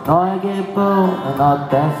먹었어 너의 기분은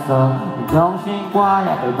어땠어 정신과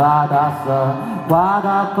약을 받았어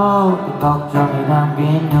와닿고 걱정이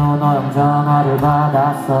담긴 윤호영 전화를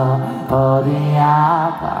받았어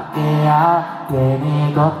어디야 밖이야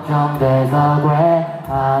괜히 걱정돼서 그래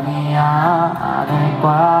아니야 아닐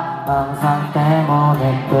거야 항상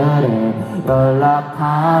때문에 그래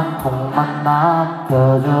연락한 통만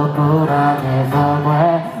남겨줘 불안해서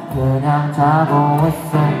그래 그냥 자고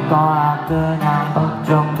있을 거야 그냥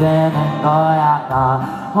걱정되는 거야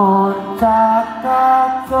나 혼자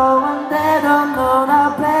딱 좋은데도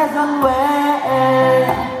눈앞에선 왜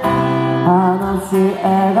한없이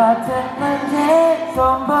애가 됐는지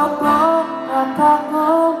전부 꿈 같아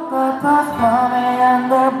꿈 같아서 맘에 안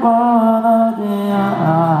들 뻔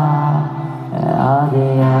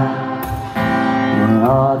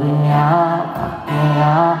어디야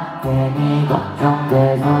밖이야 괜히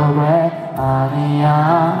걱정돼서 그래 아니야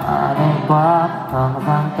아닐 거야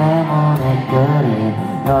항상 때문에 그래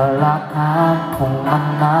연락한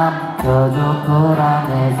통만 남겨줘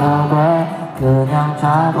불안해서 그래 그냥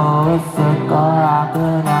자고 있을 거야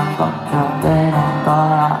그냥 걱정되는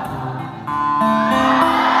거야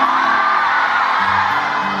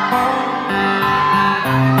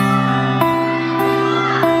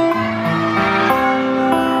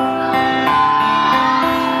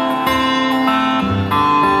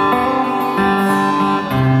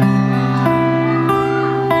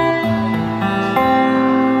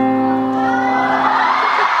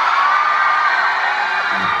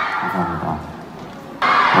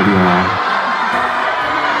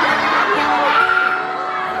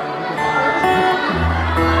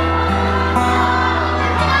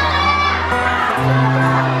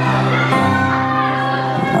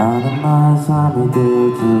나는 나의 삶이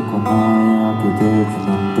되어주고 나의 약이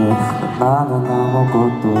되어주는데 나는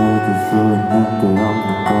아무것도 해줄 수 있는 게 없는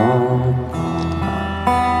걸까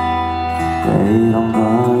왜 이런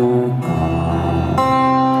걸까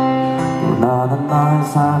나는 나의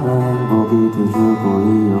삶에 행복이 돼주고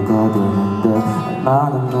이유가 되는데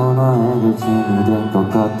나는 누나에게 짐이 된 것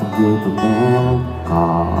같은 기분일까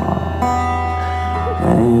왜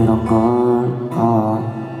이런 걸까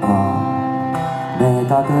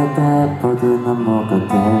내가 그대 버드나무가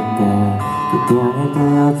될게 기둥이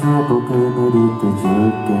되어주고 그늘이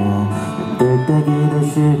돼줄게 힘들 때 기를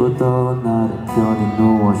쉬고 또 나를 편히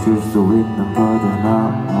누워 쉴 수 있는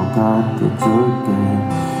버드나무가 돼줄게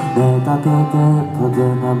내가 그대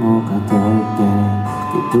버드나무가 될게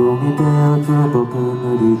기둥이 되어주고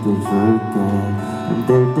그늘이 돼줄게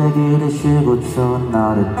힘들 때 길에 쉬고 추운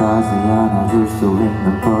날에 따스히 안아줄 수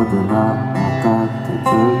있는 버드나무가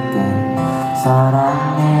돼줄게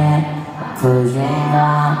사랑해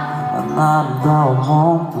아프지만 난 아름다운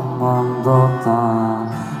몸뚱맘도 다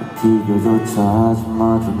비교조차 하지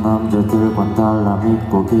마준 남자들과는 달라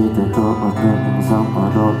믿고 기대도 없는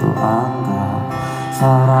인성으로도 안 가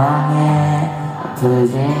사랑해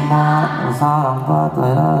아프지만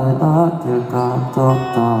사랑받아야 해 어딜 가도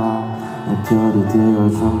다 내 별이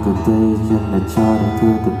되어준 그대 이제 내 차례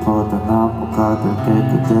그대보다 나무가 될게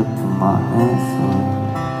그대 품 안에서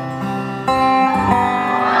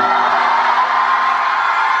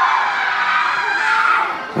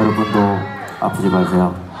여러분도 아프지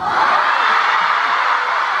마세요.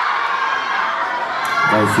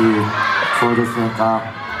 날씨 추워졌으니까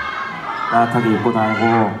따뜻하게 입고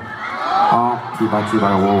다니고 비 맞지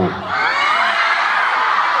말고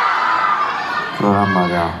그러란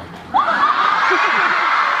말이야.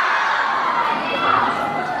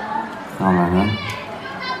 그러면은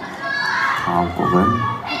다음 곡은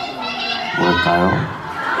뭘까요?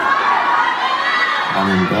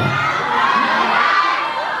 아닌데?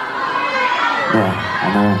 네,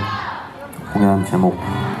 오늘 공연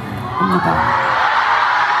제목입니다.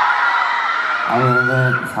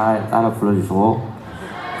 아니면은 잘 따라 불러주시고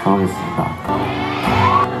가보겠습니다.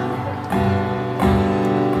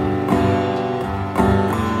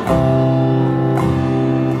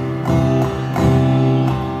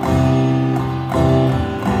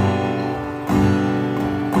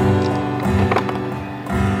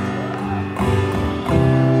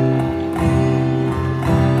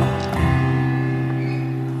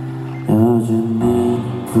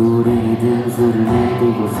 여전히 불행이 등수를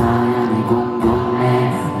내두고 사연이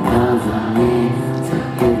궁금해 여전히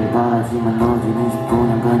죽기를 바라지만 너지는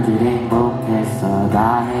 10분은 건질 행복했어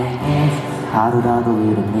다행히 하루라도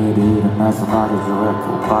이런 일이 일어나서 말해줘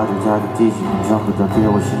푹 빠져 자주 뒤지면 전부 다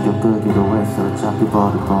배워 신경 끄기로 했어 어차피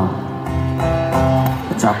버릇던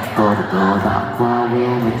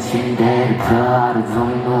아쿠아리움의 침대를 펴 하루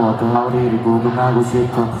종일 누워 거울을 구경하고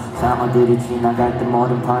싶어 상어들이 지나갈 때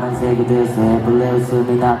모든 파란색이 돼서 해벌레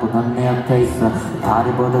웃음이 나고 넌 내 옆에 있어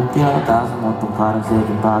다리보다 뛰어 가슴 온통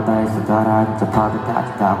파란색인 바다에서 가라앉아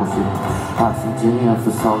바다까지 가고 싶어 학생증이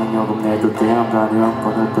없어 서울 요금 내도 돼 연간에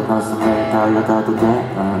여권을 끊어서 매일 달려가도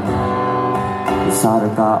돼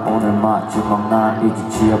이사를 가 오늘 마지막 날이지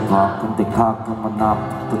지어봐 근데 가끔은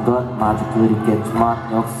나쁜 건 마주 그립겠지만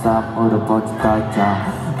역삼으로 버티다 있자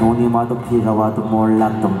눈이 와도 비가 와도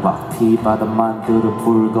몰랐던 바 피바다 만들어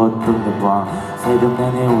불걷던 데봐 새벽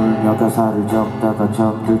내내 울며 가사를 적다가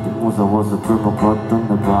잠들 때 무서워서 불 먹었던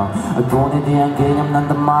데봐 돈에 대한 개념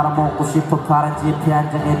난다 말아먹고 싶어 파란 지폐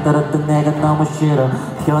한 장에 떨었던 내가 너무 싫어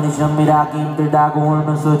편의점 일하기 힘들다고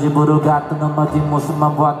울면서 집으로 갔던 엄마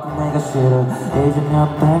뒷모습만 봤던 내가 싫어 이제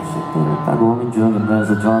몇 백씩들을 따고 고민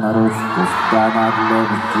중이면서 전화로 듣고 싶다 나도 내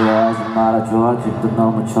믿지 하지 말아줘 아직도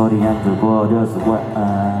너무 처리 안 들고 어려서 그래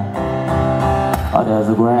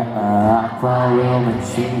아쿠아리움의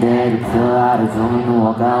침대를 펴 하루 종일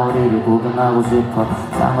누워 가오리를 구경하고 싶어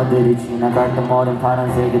상어들이 지나갈 때 머린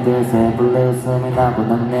파란색이 돼서 해벌레 웃음이 나고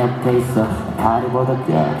넌 내 옆에 있어 다리보다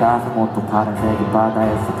뛰어 가슴 온통 파란색이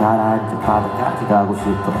바다에서 가라앉아 바다까지 가고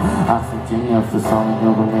싶어 학생증이 없어 성인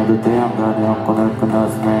요금 내도 돼 연간에 여권을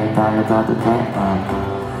끊어서 매일 달려가도 돼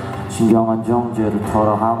신경 안정제를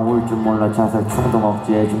털어 아무 울 줄 몰라 자살 충동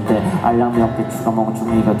억제해준대 알약 몇 개 추가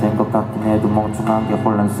멍충이가 된 것 같긴 해도 멍충한 게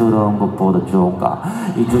혼란스러운 것보다 좋은가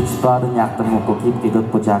이 조치받은 약도 먹고 깊게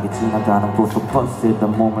걷고 자기 지나가는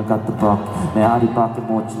고속버스에던 몸을 갖다 벗기 메아리밖에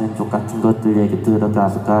못 치는 족 같은 것들에게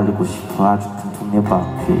들어가서 갈리고 싶어 아주 큰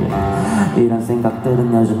동네바퀴 이런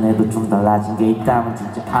생각들은 여전해도 좀 달라진 게 있다면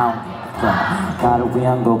진짜 나를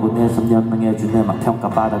위한 거고 내 손 연명해준 내만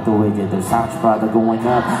평가받아도 이제들 상처받아고 있는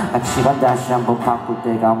난 시간 다시 한번 바꿀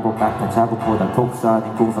때가 온 것 같아 작업보다 독서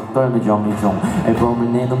아닌 구석 떨며 정리 중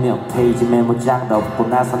앨범을 내놓으며 페이지 메모장 덮고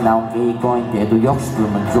나서 나온 게 이거인데도 역시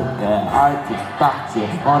불만족해 아이티스트 딱지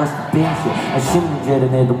어렸을 때 빙시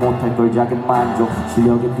 10문제를 내도 못할 걸 자기 만족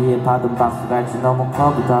실력에 비해 받은 박수같이 너무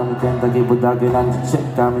커 부담이 된다기보다 괜한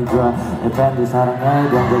죄책감이 들어 내 밴드 사랑해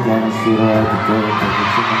병적에는 싫어해 그때를 되게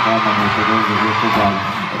치는 가만히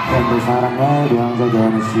밴드 사랑해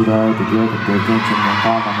병적에는 싫어해 그게 그때 괜찮은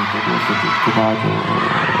가만히 되고 지켜봐줘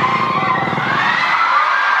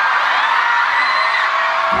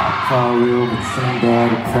아쿠아리움의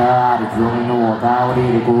침대를 같아. 하루 종일 누워가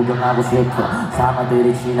우리를 구경하고 싶어.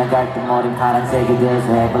 사마들이 지나갈 때 머린 파란색이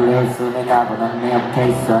돼서 해벌레 숨에 가고 넌 내 옆에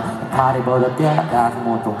있어. 파리보다 뛰어가서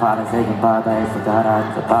온통 파란색인 바다에서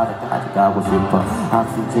가라앉아 바다까지 가고 싶어.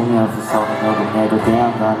 학생증이 없어서 녹음해도 돼.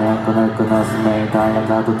 안 가는 끈을 끊어서 매일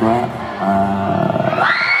달려가도 돼.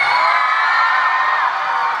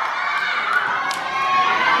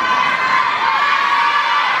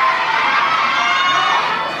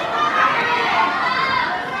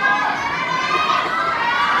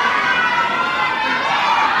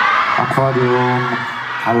 아쿠아리움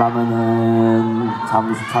가려면은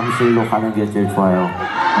잠실로 가는 게 제일 좋아요.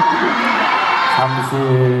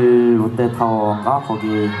 잠실 롯데타워인가?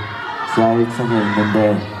 거기 지하 1층에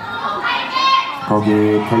있는데 거기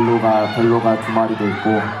벨로가 2마리도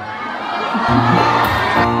있고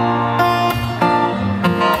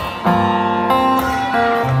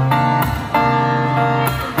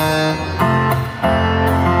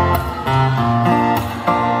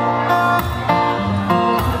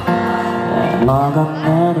너가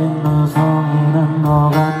내린 눈송이는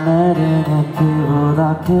너가 내린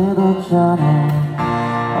해피보다 그도 전에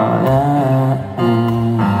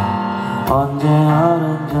언제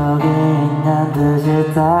어른 적이 있냐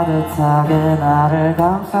듯이 따뜻하게 나를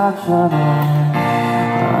감싸주네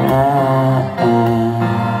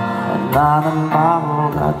나는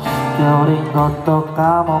바보같이 겨울인 것도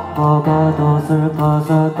까먹고 겉옷을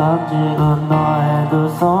벗어 던지고 너의 두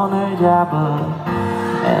손을 잡아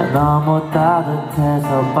너무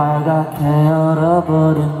따뜻해서 빨갛게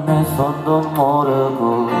얼어버린 내 손도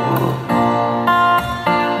모르고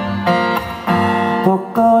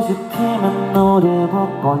벚꽃이 피면 우리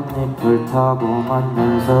벚꽃잎을 타고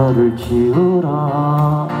만년설을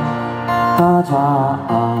지우러 가자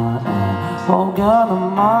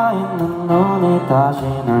혹여는 마있는 눈이 다시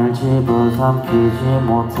날 집어삼키지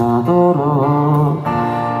못하도록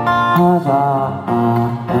하자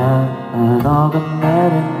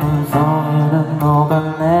녹아내린 눈송이는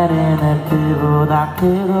녹아내린 해피보다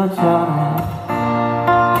그도 전에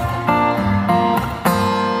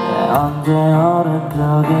언제 어른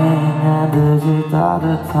적이 있냐 듯이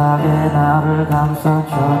따뜻하게 나를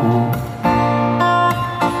감싸주네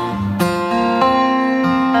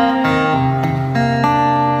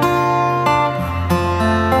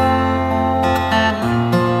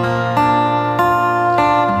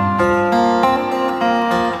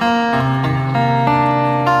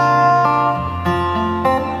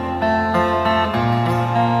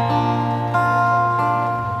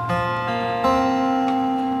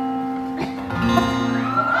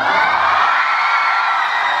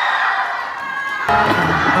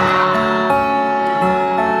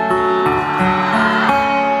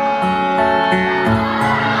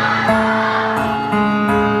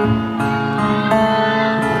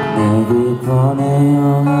기분의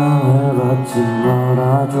영향을 받지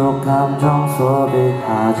말아줘 감정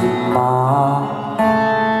소비하지마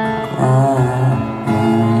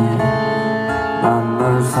난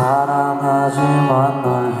널 사랑하지만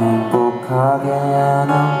널 행복하게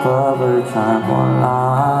하는 법을 잘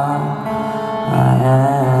몰라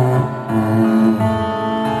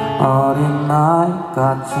어린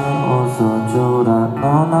나이같이 웃어주라 너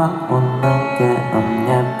난 웃는 게 너무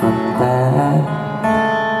예쁜데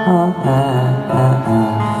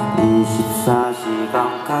 24시간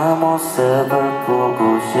그 모습을 보고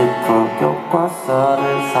싶어 교과서를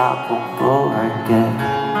사 공부할게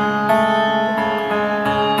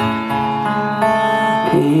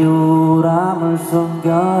이 우울함을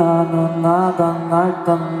숨겨야 누나가 날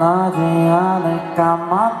떠나지 않을까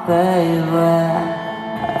my baby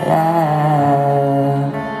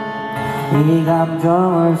이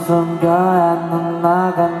감정을 숨겨야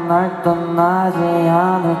누나가 날 떠나지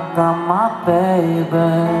않을까 my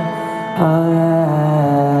baby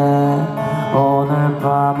오늘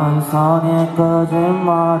밤은 선의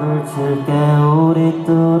거짓말을 칠게 우리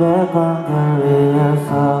둘의 관계를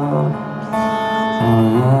위해서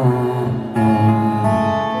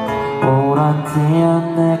오란 티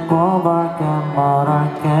안 내고 밝게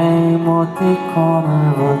말할게 이모티콘을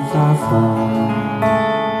붙여서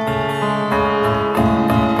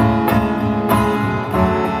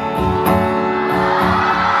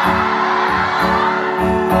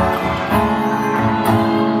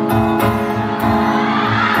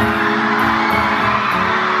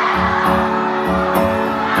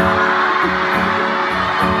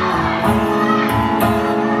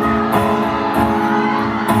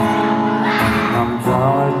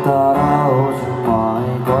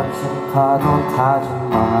파도 타지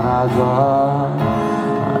말아줘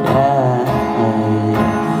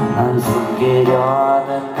난 숨기려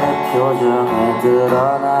하는 내 표정에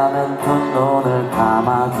드러나는 두 눈을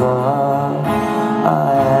감아줘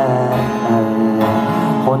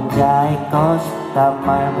혼자 있고 싶단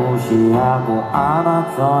말 무시하고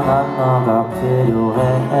안아줘 난 너가 필요해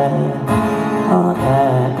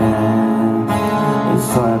이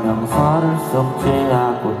설명서를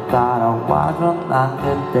숙지하고 따라와줘 난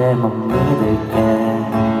그때만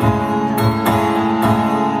믿을게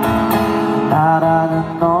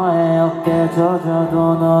나라는 너의 어깨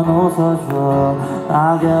젖어도 넌 웃어줘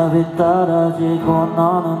낙엽이 떨어지고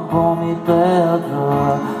너는 봄이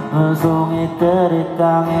되어줘 눈송이들이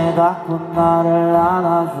땅에 닿고 나를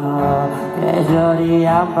안아줘 계절이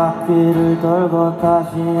한 바퀴를 돌고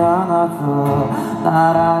다시 안아줘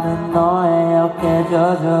나라는 너의 어깨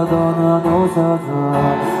젖어도 넌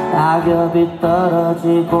웃어줘 낙엽이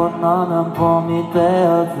떨어지고 너는 봄이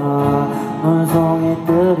되어줘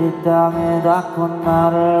눈송이들이 땅에 닿고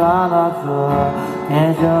나를 안아줘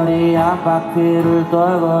계절이 한 바퀴를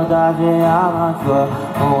돌고 다시 안아줘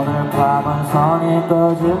오늘 밤은 선이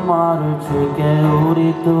거짓말을 칠게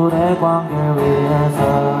우리 둘의 관계를 위해서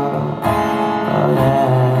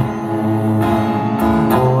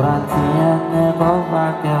노란 티에 내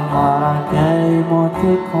고맙게 말할게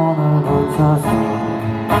이모티콘을 붙여서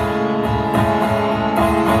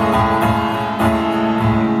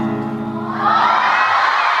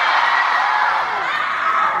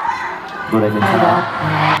노래 괜찮아?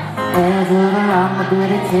 내 줄을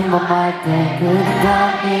아무들이 침범할 때 그대가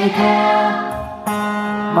이겨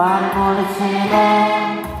말을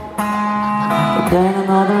몰리치네 그때는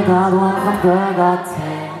어딜 가도 항상 별같아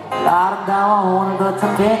아름다워 오늘도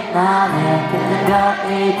참 빛나네 그대가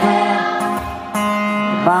이겨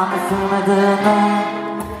맘에 스며드네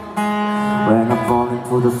When I fall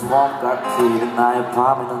into the swamp 같이 나의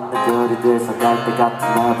밤에 넌 내 별이 돼서 갈 때 같은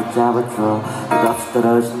날 붙잡아줘 끝없이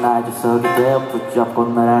떨어진 날 주석이 되어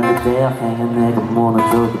붙잡고 날 알게 되어 행여 내가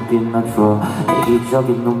무너져도 빛나줘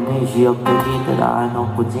이기적인 눈빛이 엇대기들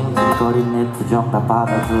알놓고 징징거린 내 투정 다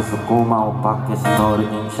받아줘서 고마워 밖에서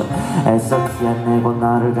너를 인쳐 애써 티안내고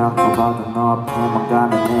나를 감춰봐도 너 앞에만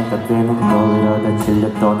가면 내가 되는 걸 이러다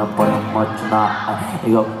질려 떠나버린 멋진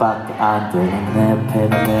이것밖에 안 되는 내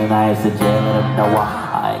패는 나에서 제일 아름다워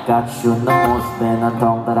I got you 너 모습에 난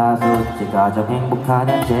덩달아서 웃지 가장 행복한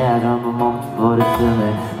현재야 젊은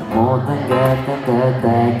멈춰버렸음에 모든 게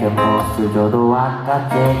땡땡땡 그 모습 줘도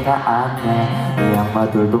아깝지가 않네 이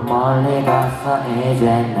양마들도 멀리 가서 이제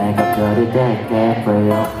내가 별이 될게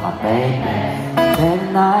For you my baby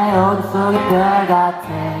내 나의 어둠 속의 별 같아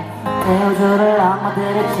내 우주를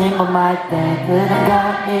악마들이 침범할 때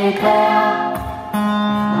그대가 이겨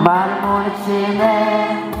말을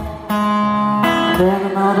몰리치네 내가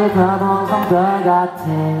너를 가도 항상 별같아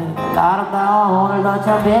아름다워 오늘도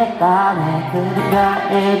참 빛나네 그대가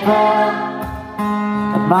이뻐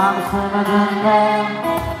내 맘에 스며드네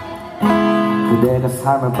그대가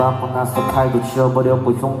삶을 받고 나서 팔도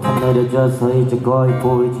치워버렸고 흉터 내려져서 이제 거의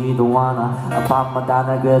보이지도 않아 밤마다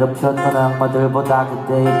날 괴롭혔던 악마들보다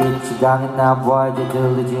그때의 빛이 강했나 봐 이제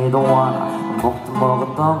들리지도 않아 먹도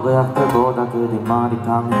먹었던 그 약들보다 그대 말이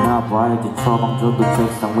강했나 봐 이제 처방전도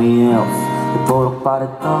책상 위에 없어 그토록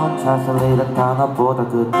바랬던 차솔이란 단어보다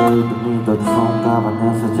그때의 눈이 더 좋은가 봐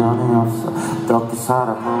내 사전에 없어 어떻게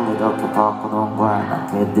사람을 이렇게 바꾸는 거야 난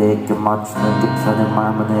그대에게 맞추는 듯한 내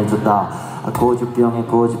말만 해줘다 고집병에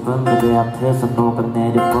고집은 그대 앞에서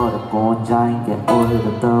녹아내려버렸고 혼자인 게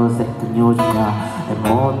오히려 더 어색한 요즘이야 내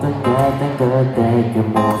모든 게 된 그대에게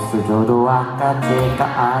못을 줘도 아깝지가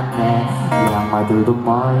않네 이 양말들도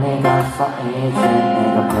멀리 가서 이제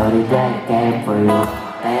내가 별이 될게 For you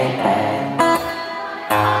baby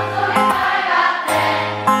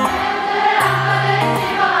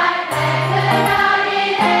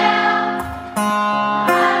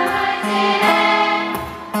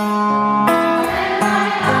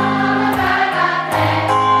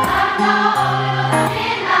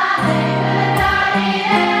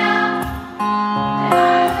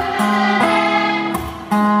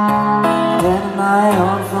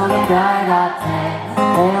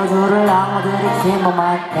내 우주를 악마들이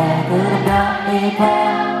침범할 때 그대가 이뻐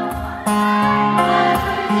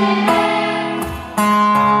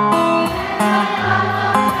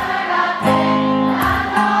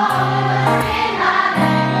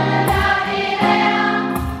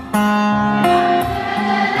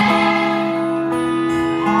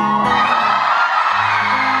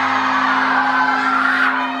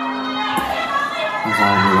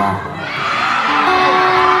감사합니다.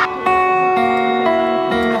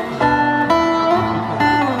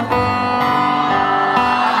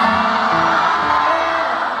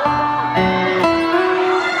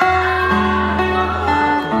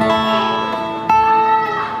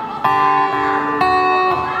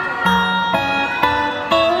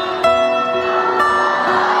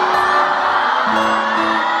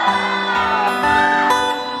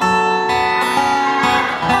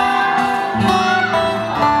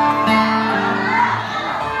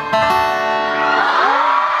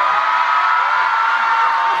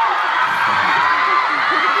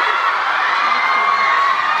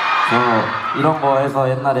 이런 거 해서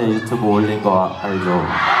옛날에 유튜브 올린 거 알죠?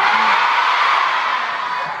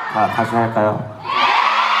 다시 할까요?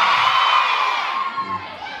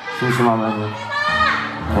 심심하면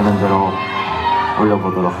되는 대로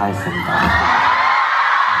올려보도록 하겠습니다.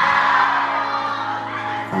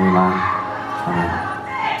 그럼 이만 저는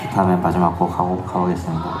기타맨 마지막 곡 하고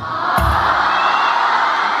가보겠습니다.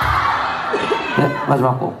 네,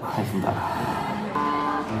 마지막 곡 하겠습니다.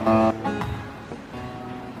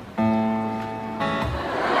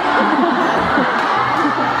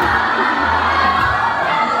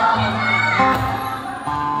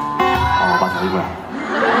 맞아, 이거야.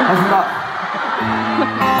 하겠습니다.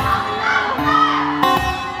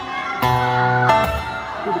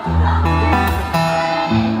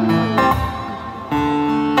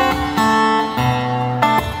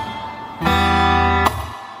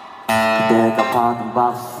 그대가 받은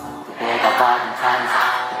박수, 그대가 받은 찬스,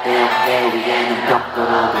 그대 어깨 위에는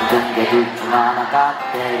벽돌로 든 게 둘 중 하나가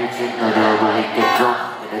그대를 짓누르고 있겠죠.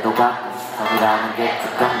 그래도 가끔 시선이라는 게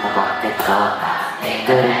조금 무겁겠죠.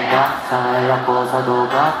 그들은 영상을 넘고서도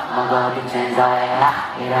겁먹어 빈첸 사회야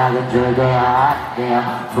이라는 줄도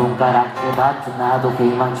알아요. 손가락질 같은 나도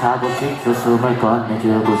희망차고 싶죠. 숨을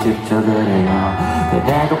건네주고 싶죠. 그래요.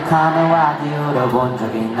 그대도 카메라 뒤울어본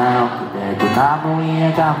적 있나요? 그대도 나무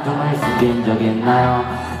위에 감정을 숨긴 적 있나요?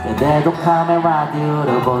 그대도 카메라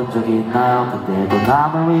뒤울어본 적 있나요? 그대도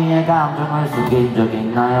나무 위에 감정을 숨긴 적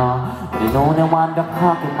있나요? 우리 눈에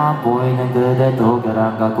완벽하게만 보이는 그대도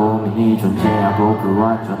결함과 고민이 존재하고 그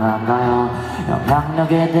완전한가요?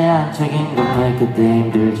 영향력에 대한 책임감에 그때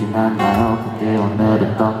힘들진 않나요? 그때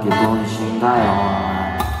오늘 어떤 기분이신가요?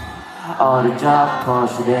 어릴 적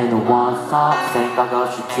거실에 누워서 생각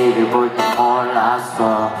없이 TV를 볼 때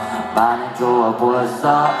몰랐어. 많이 좋아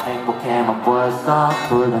보였어. 행복해만 보였어.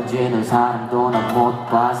 돌 던지는 사람도 난 못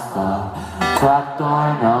봤어. 쫙돌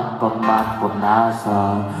몇 번 맞고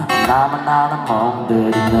나서 나만 아는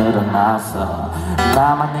멍들이 늘어났어.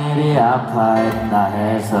 나만 일이 아파했나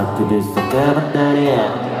해서 TV 속 그분들이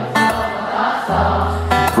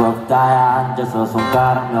부럽다야 앉아서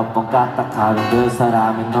손가락 몇 번 까딱하는 그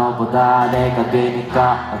사람이 너보다 내가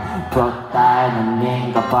되니까 부럽다야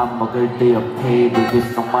눈인가 밥 먹을 때 옆 테이블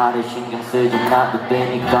귓속말에 신경 쓰지 않아도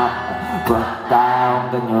되니까 부럽다야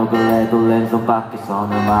온갖 욕을 해도 랜선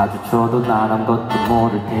밖에서는 마주쳐도 난 아무것도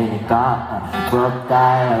모를 테니까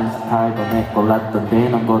부럽다야 연습할 때 내 골랐던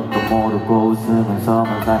되는 것도 모르고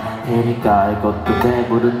웃으면서만 살 테니까 이것도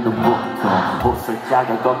배부른 눈부터 옷을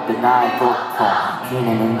짜갈 것도 나의 고통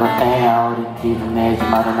기내는 건 애야 어린 티 좀 내지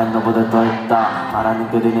말아 난 너보다 더 있다 말하는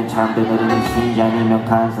그들은 잠들 내리는 심장이면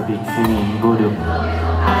간섭이 주님 부름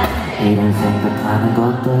이런 생각하는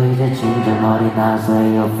것도 이제 진짜 머리 나서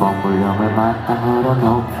이어폰 볼륨을 마땅으로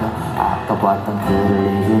높여 아까 봤던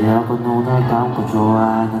그를 잊으려고 눈을 감고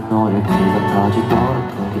좋아하는 노래 귀가 터지도록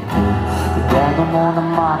크게 그때도 모든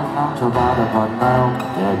말이 상처받아봤나요?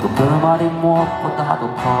 그때도 그 말이 무엇보다도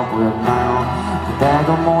커 보였나요? 그때도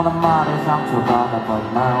모든 말이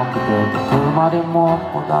상처받아봤나요? 그때도 그 말이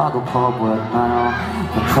무엇보다도 커 보였나요?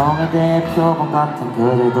 감정에 대해 표본 같은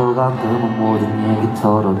그래도 가끔은 모든 얘기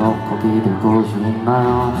털어놓고 기댈 곳이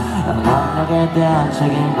있나요? 영향력에 대한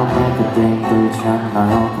책임감에 그때 힘들지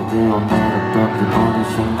않나요? 그대 오늘 어떤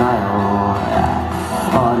기분이신가요?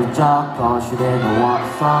 어릴 적 거실에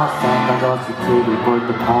누워서 생각 없이 TV 볼 때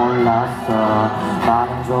몰랐어.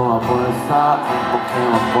 나는 좋아 보였어.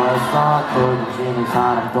 행복해만 보였어. 돌지는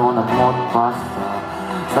사람도 난 못 봤어.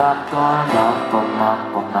 쫙돌 몇 번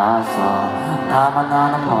맞고 나서 나만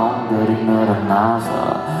아는 멍들이 늘어나서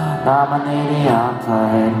나만 일이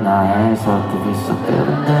아파했나 해서 TV 속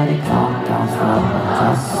그분들이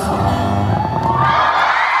경경스러워졌어.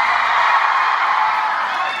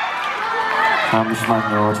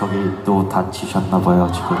 잠시만요. 저기 또 다치셨나봐요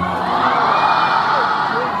지금.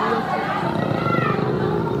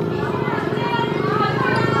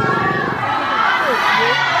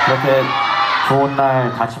 이렇게 좋은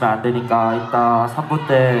날 다치면 안 되니까 이따 3부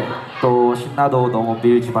때 또 신나도 너무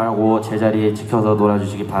밀지 말고 제자리에 지켜서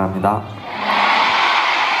놀아주시기 바랍니다.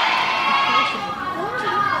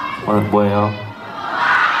 오늘 뭐예요?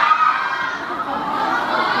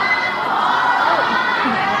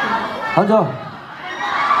 앉아!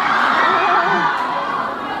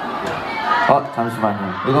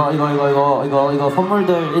 잠시만요. 이거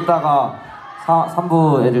선물들 이따가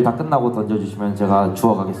 3부 애들 다 끝나고 던져주시면 제가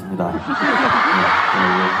주워가겠습니다.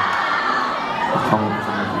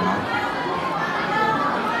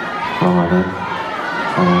 그러면은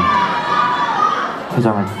저는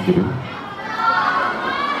퇴장할 준비를.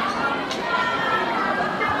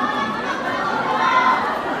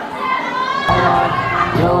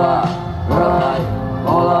 Hola,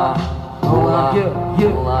 hola, hola.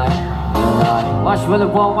 What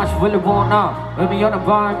you really want now 의미 없는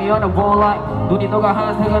bar, 의미 없는 ball like 눈이 녹아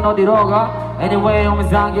한색은 어디로 가 Anyway I'm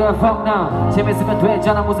i상 you're fuck now 재밌으면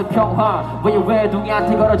되잖아 무슨 평화 왜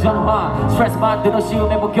외둥이한테 걸어 전화 스트레스 만들어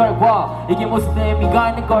씌우면 뭐 결과 이게 무슨 의미가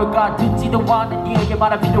있는 걸까 듣지도 않는 이에게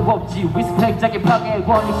말할 필요 없지 리스펙트하게 파괴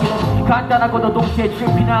원리기는 간단하고도 동시에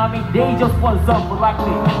트리피나미 They just want someone like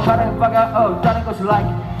me 다른 바가 다른 것이 like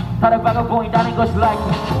다른 바가 보인다는 것이 like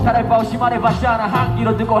다른 바 없이 말해봤잖아 한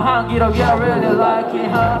귀로 듣고 한 귀로 get I really like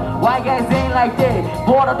it huh Why guys ain't like that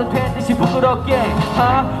뭐라도 된 듯이 부끄럽게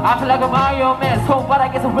huh I feel like I'm Iron Man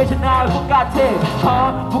손바닥에서 외쳐 나올 것 같아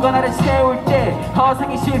huh 누가 나를 채울 때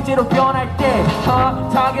허상이 실제로 변할 때 huh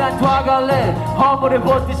자기랑 도와갈래 허물을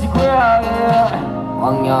벗듯이 queer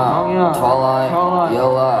왕야, twilight,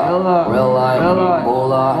 yellow, real life,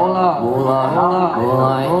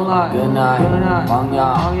 moonlight, good night.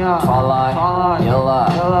 왕야, twilight, yellow,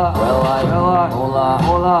 real life,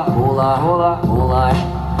 moonlight.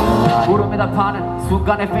 구름에 답하는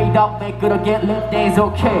순간에 fade out 매끄럽게 live days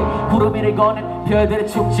okay 구름이를 거는 별들의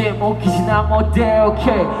축제 먹히지나 못해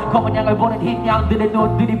okay 검은 양을 보는 흰 양들의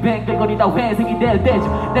눈들이 뱅글거리다 회색이 될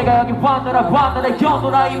때쯤 내가 여기 왔노라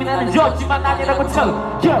견노라 이미 나는 졌지만 아니라고 쳐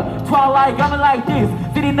yeah. Twilight coming like this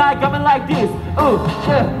City night coming like this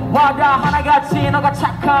yeah. 와다 하나같이 너가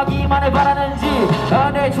착하기만을 바라는지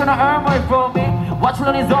They tryna earn more from me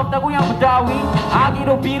와출런 is 없다고 양보 따위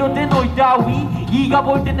아기로 비롯된 너희 따위 이가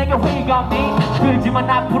볼 땐 내게 회의감이 들지만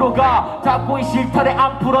앞으로 가 잡고인 실타래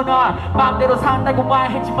안 풀어놔 맘대로 산다고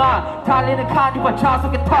말했지만 달리는 카니발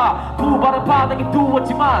좌석에 타 두 발은 바닥에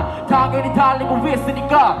두었지만 당연히 달리고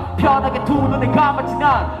있으니까 편하게 두 눈을 감았지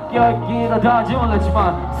난 열기로 다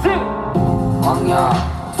지원했지만 왕야,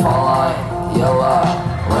 twilight, yellow,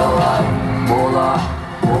 real life, moonlight,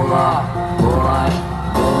 good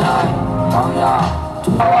night. 왕야,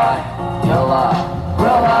 twilight, yellow,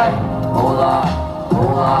 real life,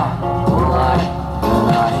 moonlight, good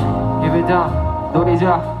night. Give it down,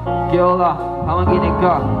 노리자, 깨어라, 밤은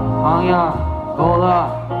기니까 왕야,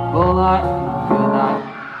 moonlight, good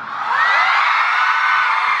night.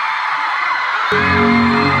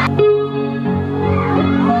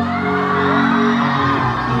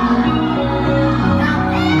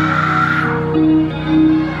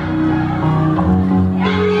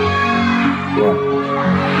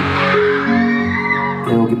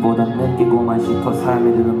 배우기보단 느끼고만 싶어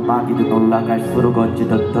삶이 드는 막이든 올라갈수록 어찌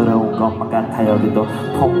더 더러운 것만 같아 여기도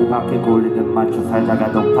통로밖에 굴리듯 맞춰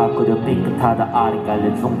살다가도 바꾸려 삐끗하다 알이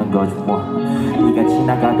깔려 죽는 거지 뭐 네가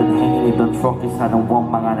지나가던 행인이던 트로피 사는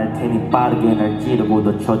원망 안 할 테니 빠르게 날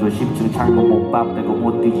찌르고도 쳐줘 10층 창문 못밥 빼고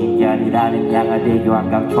못 뒤진 게 아니라는 양화대교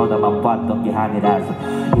한강 쳐다만 봤던 게 아니라서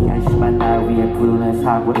이 한심한 날 위해 부르는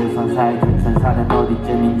사고를 선사해줄 천사는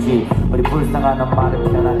어디쯤인지 우리 불쌍한 엄마를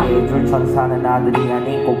편하게 해줄 천사는 아들이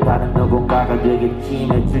아닌 꼭 다른 누군가가 되겠지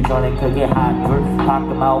며칠 전에 크게 한 줄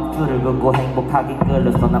방금 9줄을 긋고 행복하게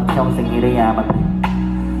끌렸어 난 평생 이래야만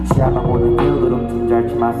시야만 보는 길그럼 좀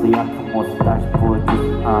짧지 마서 약한 모습 다시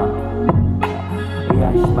보여주지 이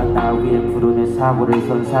한심한 날 위해 부르는 사고를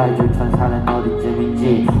선사해줄 천사는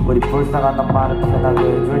어디쯤인지 우리 불쌍한 엄마를 편하게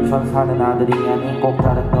해줄 천사는 아들이 아닌 꼭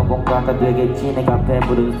다른 누군가가 되겠지 내가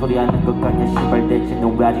배부른 소리 하는 것 같냐 시발 대체 너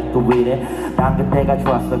왜 아직도 이래 난 그때가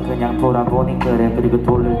좋았어 그냥 돌아보니 그래 그리고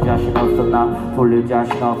돌릴 자신 없어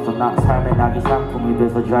나 삶의 낙이 상품이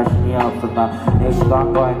돼서 자신이 없어 나 내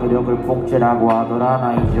시간과의 노력을 복제라고 하더라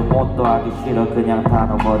나 이제 뭣도 하기 싫어 그냥 다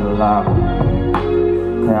놔버리려고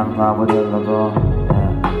그냥 놔버리려고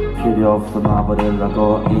필요 없어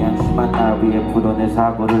놔버리려고 이 한심한 날 위해 부르는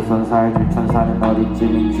사고를 선사해줄 천사는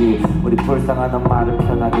어디쯤인지 우리 불쌍한 엄마를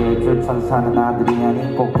편하게 해줄 천사는 아들이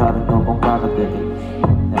아닌 꼭 다른 누군가가 되겠지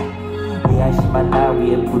이 한심한 날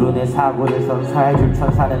위해 부르는 사고를 선사해줄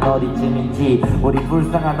천사는 어디쯤인지 우리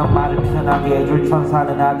불쌍한 엄마를 편하게 해줄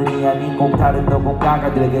천사는 아들이 아닌 꼭 다른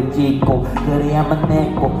누군가가 되겠지 꼭 그래야만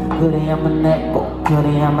내 꼭 그래야만 내 꼭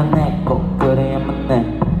그래야만 내 꼭 그래야만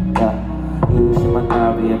내 이 한심한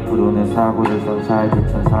날 위해 부르는 사고를 선사해줄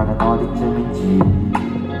천사는 어디쯤인지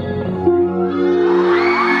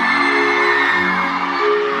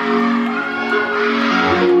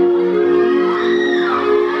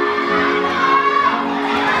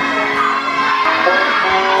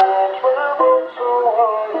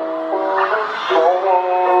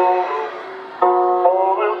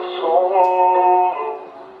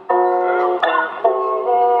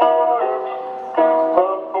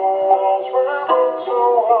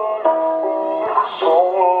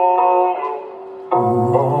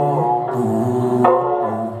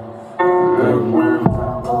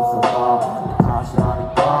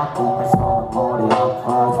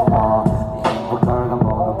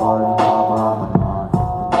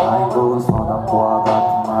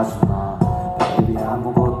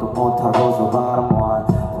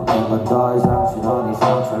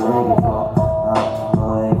내게서 나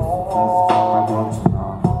너에게 속해서 정말 괜찮아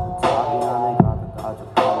자기 안에 가득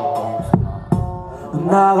가져가는 괜찮아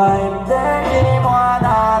나가 힘들지만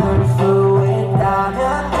안을 수 있다면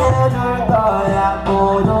해줄 거야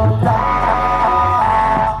모두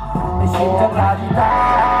다내 심장까지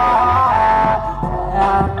다내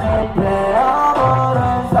베어물은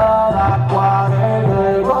선악과를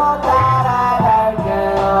들고 따라갈게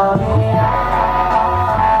어디야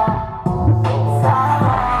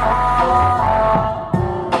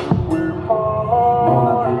너난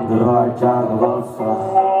힘들어할 자가 없어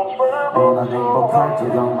너난 행복할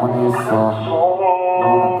자격만 있어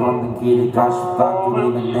너난 걷는 길이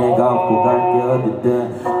가시밭길이면 내가 업고 갈게 어디든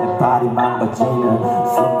내 발이 망가지면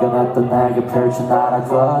숨겨놨던 날개 펼쳐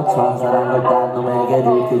날아줘 천사란 걸 딴 놈에게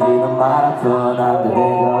들키지는 말아줘 난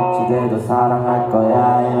그대가 어찌돼도 사랑할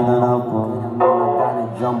거야 이유는 없고 그냥 너만 가는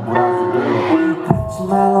전부라서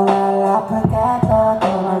하지만 날 아프게 했던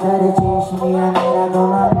말들이 진심이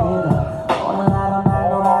아니라고만 믿어 오늘 하루 날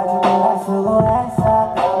놀아주느라 수고했어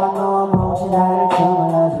까만 노은 뭉치다리를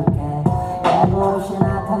주물러줄게 내고 없이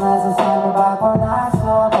나타나서 삶을 바꿔놨어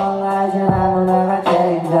뭔가 이제 난 누나가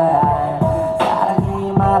책임져야 해 사랑이 이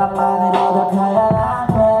말 한마디로도 표현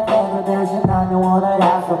안돼 그 대신 난 영원을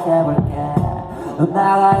약속해볼게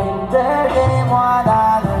누나가 힘들지만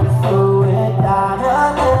안을 수 있다면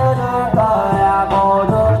해줄 거야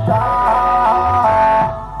모두 다내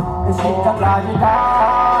심장까지 다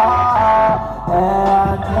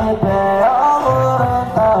내한테 베어물은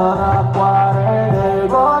선악과를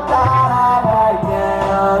들고 따라갈게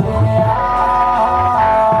어디야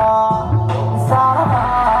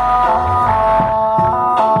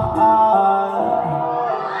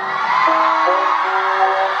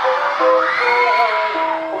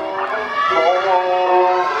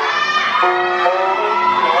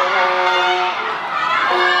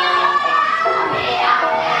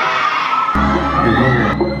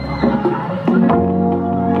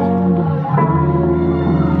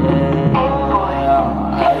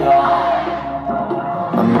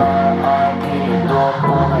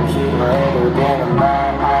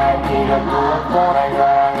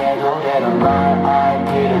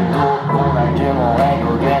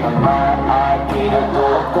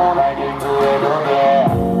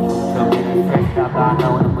사랑아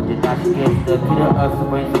나오는 문제 다시겠어 필요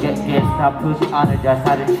없으면 쓰겠겠어 아프지 않을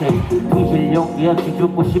자살을 책임질 용기 없이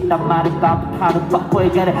죽고 싶단 말은 반복하는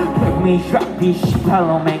빡보이가래 Pick me shot 비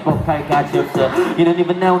 18로 맹곡할 가치 없어 You don't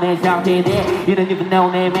even know 내 상태인데 You don't even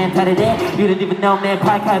know 내 멘탈인데 You don't even know 내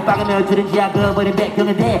팔칼빵에 며칠인지 아그버린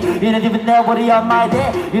백경인데 You don't even know 우리 엄마에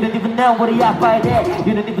돼 You don't even know 우리 아빠에 돼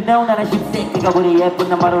You don't even know 나는 십새끼가 우리 예쁜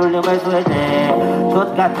나만 올려갈 소에 돼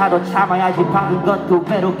것 같아도 참아야지 방금 건 두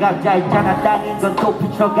배로 각자 있잖아 땅인 건 또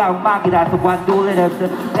피쳐가 음악이라서 관둘 일 없어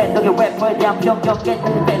랜덤의 래퍼에 대한 편견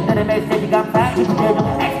깼는데 밴드의 메시지 감사히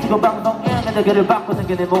부재중 X고 방송에 내게를 받고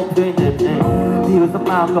생겨 내 목표인데 비웃음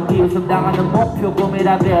마음과 비웃음 당하는 목표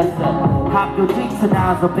꿈이라 배웠어 학교 뒤쳐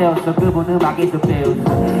나와서 배웠어 그분 음악에서 배웠어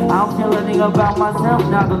I'm still learning about myself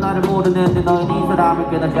나도 나를 모르는데 너희 네 사람을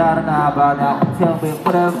꽤나 잘 아나 봐 Now tell me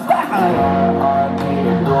what the fuck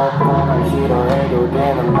알기도 없고 날 싫어해도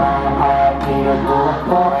되는 말 알기도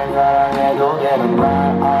없고 날 사랑해도 되는 말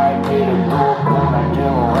알기도 없고 날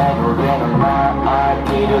증오해도 되는 말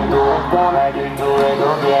알기도 없고 날 질투해도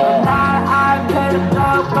돼 날 알기도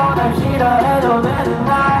없고 날 싫어해도 되는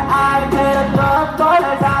날 알기도 없고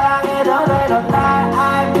날 사랑해도 되는 날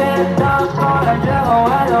알기도 없고 날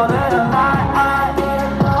증오해도 되는 날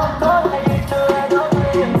알기도 없고 날 질투해도 돼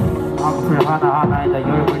악플 하나하나에다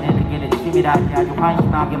열불 내는 게 내 취미라지 아주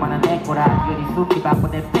환심하게만 한 애꼬라 열이 숙기 바쁜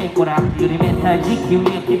내 뺑꼬라 열이 멘탈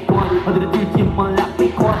지키면 기본 어디로 뛸지 몰라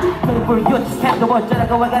비콘 그걸 유치해도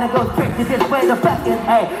어쩌라고 I gotta go straight to this way the fucking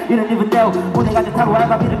hey You don't even know 오늘 가득 타고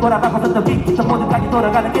알바비를 꼬라 바꿔서 빅부터 모두까지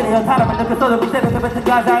돌아가는 길에 사람을 느껴서도 그 새벽에 뱉은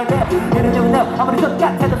가사에 돼 You don't even know 아무리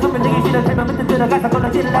똑같아도 분명히 싫은 삶의 밑에 들어가서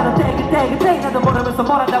걸러지를 나도 take 나도 모르면서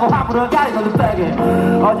뭘 한다고 화물을 가리고는 빼게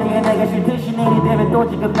어제의 내가 싫듯이 내일이 되면 또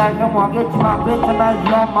지금 날 혐오하겠지만 괜찮아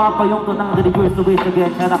이 엄마 아빠 용돈 남들이 줄 수 있어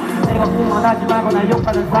괜찮아 내가 불만하지 말고 날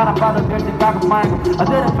욕하는 사람 받은 별 생각은 말고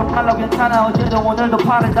아들은 정말로 괜찮아 어제도 오늘도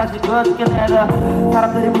팔을 다시 걷게 내라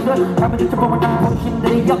사람들이 무슨 잠을 지켜보면 난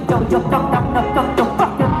본심들이 역적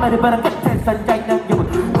빡연 말이 바람 끝에 선자있는 기분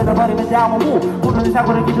끊어버리면 다음은 모르는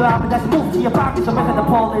사고를 기도하면 다시 묵지에 밖에서 맨날 the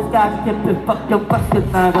police까지 깊이 빡연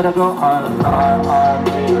나가라고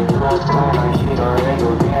알기도 없고 날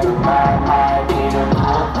싫어해도 되는 말 알기도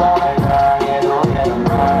없고 날 사랑해도 되는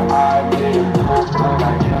말 알기도 없고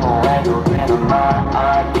날 증오해도 되는 말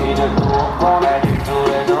알기도 없고 날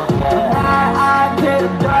질투해도 되는 말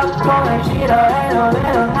알기도 없고 날 싫어해도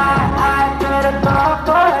되는 말 알기도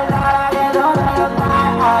없고 날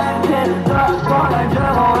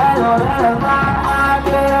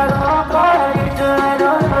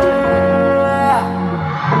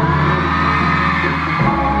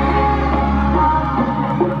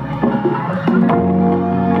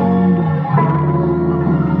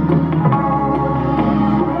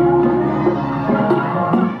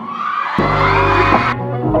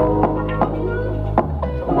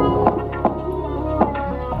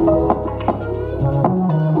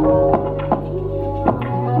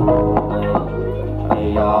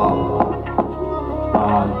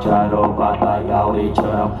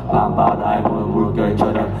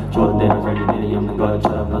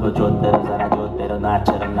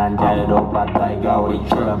바다의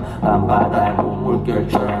겨울이처럼 난 바다의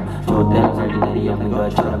물결처럼 저때는 살기 일이 없는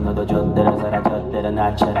것처럼 너도 저때는 살아 저때는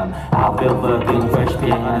나처럼 I feel fucking fresh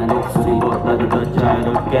비행하는 목소리보다도 더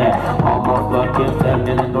자유롭게 Almost fucking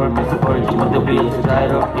feminine 놀면서 벌지 못해 빛을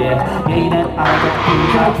자유롭게 개인은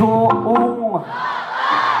아주 조옹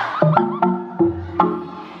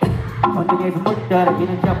언덕에서 못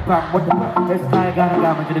따라기는 옆방 못해봐 내 스타일 가는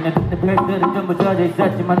감을 들으면 듣는 플레이들은 전부 젖어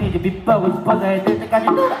있었지만 이제 밑보고 싶어서 해들 때까지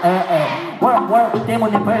놀아 월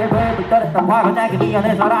때문에 벌벌 떨었던 화가 나게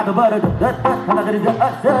미안해서라도 버려줬듯 하나들이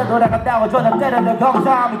어서 돌아갔다고 전화 때려도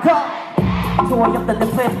감사함이 커 소용없던 내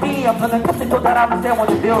플랜 B 없어는 갑자기 또 다람을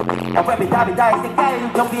세워는 뷰 랩이 답이 다 있을까요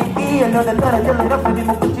유경비행기 너는 떨어질러 옆에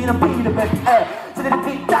목 붙이는 피드백 저들이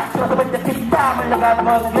삐딱 쏘서 볼때 삐딱 물러가는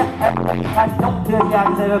거는 다시 농트지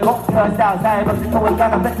않으세요 공평한 싸우사의 법을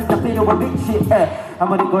통해가면 뱉은 필요한 빛이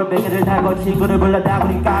아무리 골뱅이를 달고 친구를 불러다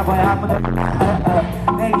보니까 봐야 한 번을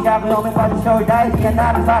내기 작은 오면 빠진 서울 다이지에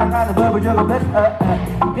나를 사랑하는 법을 주고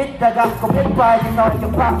이따가 꼭 빗봐야지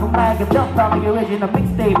너에게 방송 나에게 명탐하게 외지는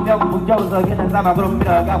믹스테이프 명품 정석이는 사막으로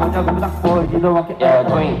밀어가보자고 부탁보이지도 않게 Yeah,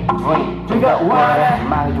 dream 즐거워해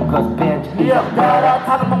망이 좀 커서 벤치 기억 따라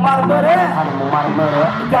타는 목마름으로 하는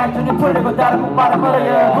목마름으로 감정이 풀리고 다른 목마름으로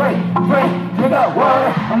dream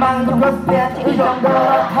즐거워해 망이 좀 커서 벤치 이 정도로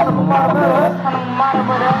타는 목마름으로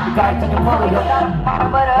감정이 풀리고 다른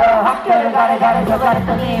목마름으로 학교를 가래서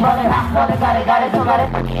가랬더니 이번엔 학원을 가래서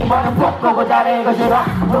가랬더니 이번엔 푹 끄고 자네 것이라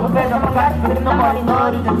조금 뺏어만 가지 그림 너머리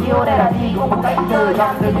너를 좀 지오래라지 공부 까이트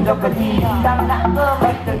잠들기 전까지 당장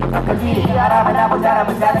백들 전까지 알아봐 나보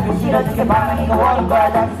잘하면 자는 게 싫어지게 방황이고 원인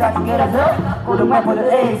거야 자기 사실 그래서 우등만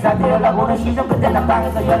보는 에이사 되어가보는 시점 그때 난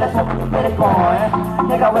방에서 연락 소문 좀 빼랬고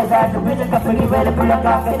내가 회사에서 뮤직 카페기 왜를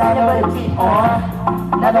불려가 꽤 다녀버렸지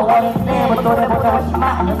나도 원인네 뭐 또래보다 훨씬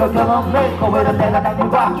많은 걸 경험했고 왜로 내가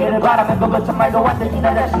남들과 길을 바라면 그것 정말도 완전히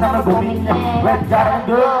나 자신함을 고민해 왜 잘하는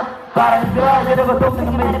거 바라는 거 내려고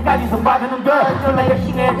동생이 매일까지 손 봐주는 거 정말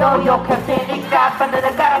열심히 해도 욕할 테니까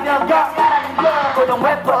반대를 가라면 가라는 거 고정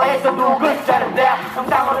래퍼에서 두 글자를 배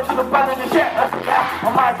영상으로 취급받는 게 shit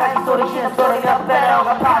엄마의 타임 소리 쉬는 소리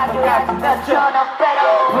옆배로가 파도가 지면 전업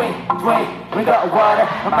배로 우리가 원해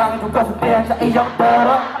음악이 좀 커서 삐한자 이 정도로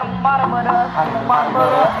하는 목마름으로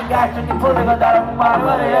인간적인 풀리고 다른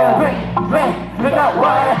목마름으로 우리가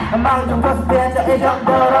원해 음악이 좀 커서 삐한자 이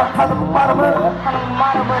정도로 하는 목마름으로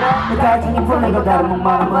인간적인 풀리고 다른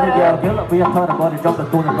목마름으로 별로 부여터는 머리 좀더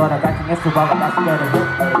돈을 벌어 간증의 수박을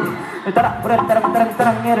마시게를 따라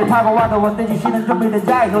얘를 타고 와도 원대지 쉬는 준비된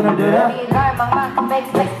자의 손을 들어 날만큼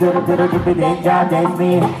넥스트를 들어 준비된 자 That's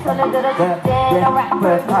me 손을 들어줄 때 너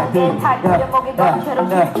래퍼 파이팅 목이 검체로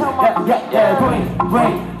Bring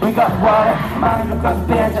우리가 원해 많이 좀 가서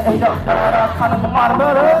빼자 이 정도로 하는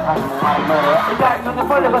목마름으로 인간적인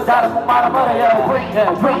풀리고 다른 목마름으로 Bring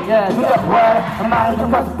우리가 원해 많이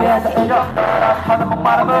좀 가서 빼자 이 정도로 하는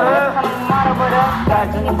목마름으로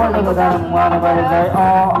인간적인 풀리고 다른 목마름으로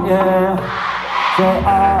Oh yeah Say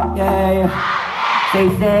oh yeah Say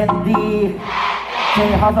Sandy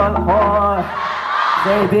Say HAON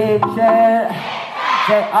Say VINXEN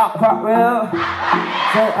Say Aquarium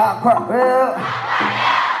Say Aquarium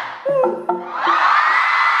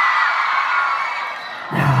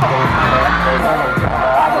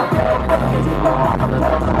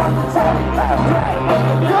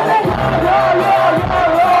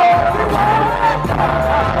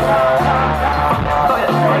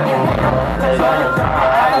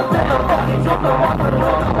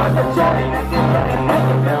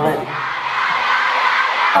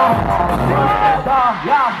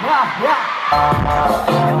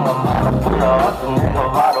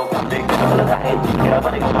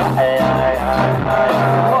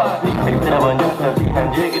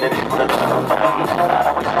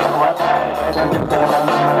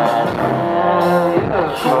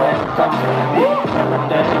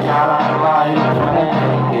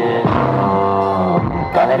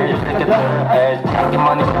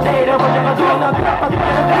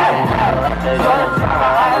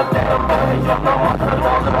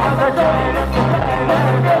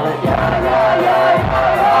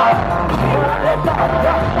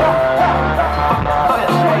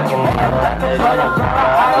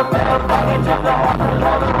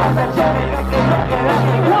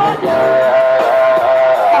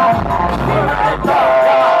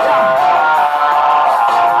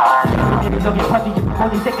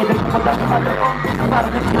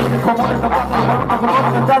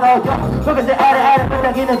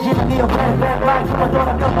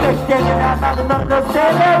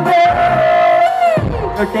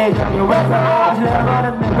이럴 때 정리해서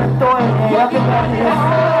지나가는 내 백도에 여기까지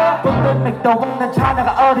했어 붓는 맥도 없는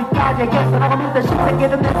차나가 어디까지겠어 나가 믿는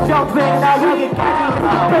신세계는 내 정수에 나 여기까지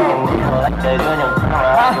했어 그냥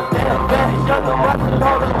참아 힘들어.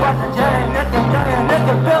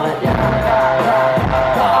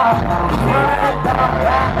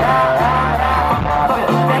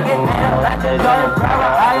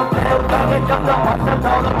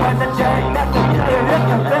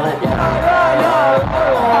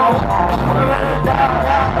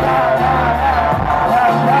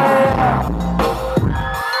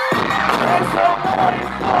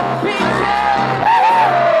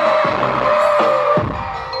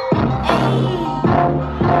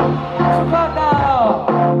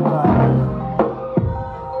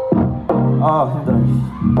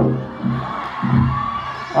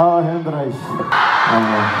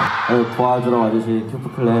 도와주러 와주신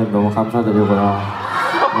키프클랜 너무 감사드리고요.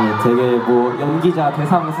 되게 뭐 연기자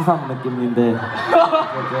대상 수상 느낌인데 이렇게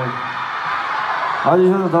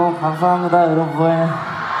와주셔서 너무 감사합니다, 여러분.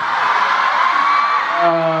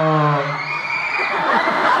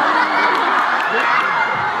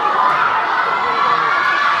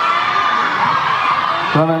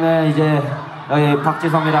 그러면은 이제 여기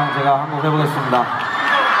박지성이랑 제가 한번 해보겠습니다.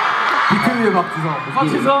 비트위의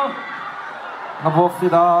박지성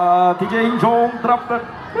가봅시다. DJ 인종 드랍 디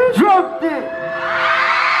올리네.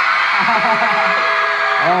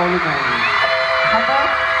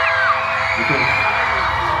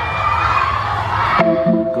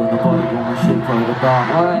 끊어버리고만 싶어야겠다.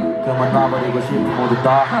 그만 놔버리고 싶은 모두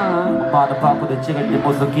다 엄마는 바쁘게 찍을 때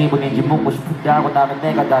무슨 기분인지 묻고 싶은데 알고 나면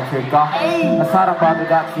내가 다칠까. 사랑받을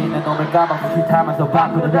가치 있는 놈을 까먹고 싫다면서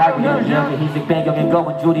바꾸는 알고 여기 흰색 배경에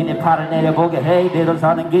검은 줄이 내 팔을 내려보게 해. 내돈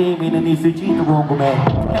사는 게 의미는 있을지도 궁금해.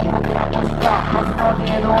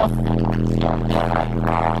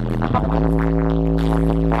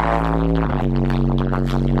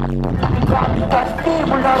 다시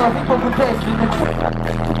몰라도 행복은 될 수 있는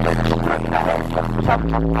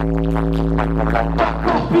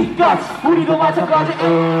빛과 우리도 마찬가지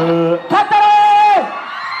다 따라해!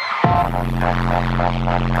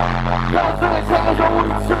 영상을 챙겨줘 우리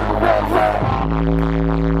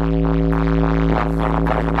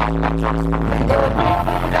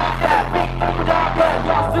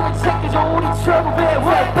영상을 챙겨줘 우리 최고의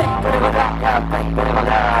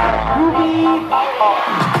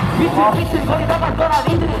비틀거리다가 떠난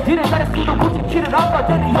이들은 잘했어도 굳이 길을 안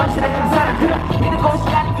받더니 현실의 행사를 들어 믿는 것이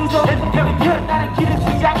아닌 그저 내 생명이 되어 나는 길을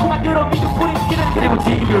쓰지 않고 만들어 믿음 뿌린 길은 그리고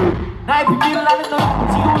지금 나의 비밀을 아는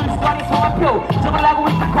너는 지구를 수많이 성화표 정을 하고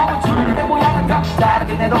있는 검은 줄을 내 모양은 다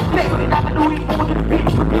다르게 내도 소리 나면 우리 모두를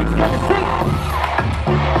비추고 비추는 생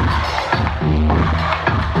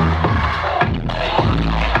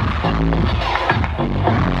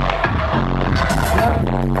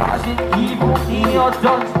다시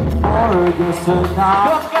기분이었던지 모르겠어 나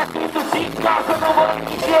몇 가지 소식 가서 넘어진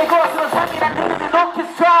이제 것으로 삶이란 그릇을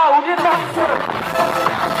놓겠어 우리는 한처럼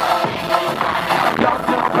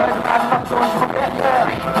영수는 마지막 좋은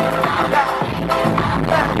시간에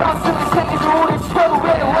영수는 생겨서 우리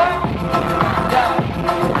최고의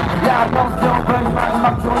야 영수는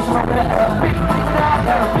마지막 좋은 시간에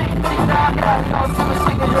영수는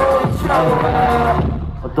생겨서 우리 최고의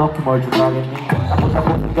어떻게 뭘 준비하겠니?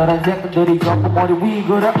 못하고 특별한 새끼들이 전부 머리 위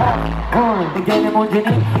그래 내게 내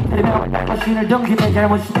문제니 들으면 머신을 등지 내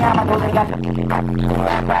잘못이니 아마도 내가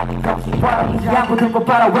정신이 않고 듣고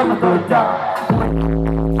빨아 왜만 그랬다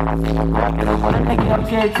내게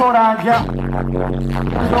어깨에 초라앉아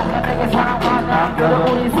속에 내게 사랑받아 그래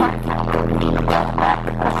우리 사랑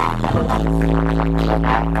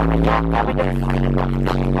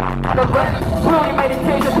조용히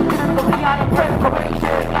메디테이션 듣는 거 그게 아닌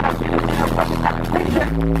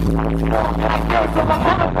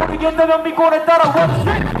모르겠다면 믿고래 따라와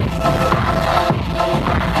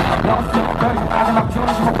마지막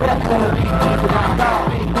중심은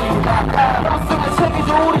영승을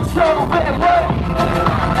챙겨줘 우리 최고의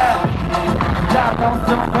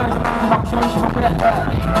마지막 중심은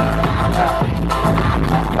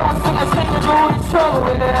영승을 챙겨줘 우리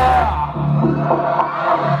최고의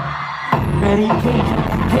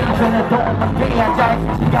메디테이션 텐션에 동물들이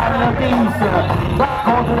앉아있는 시간이 어디 있어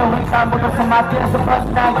고들은 횡단보도서 마트에서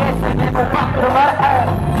벗어나게 생기고 밖으로 말해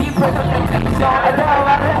딥에서 내 텐션에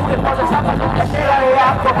들어가는 우리 모두 잡아놓는 시간이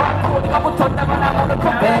앞으로 바꾸니가 붙었다면 아무도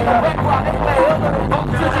컴퓨터 뱉고 안에 왜 오늘은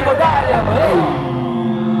멈춰지고 달려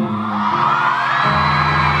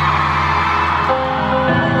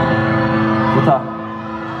좋다.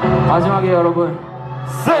 마지막에 여러분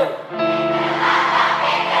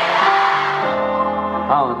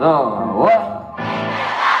더, what?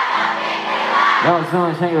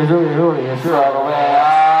 손 챙겨주길 우리 예술하고 왜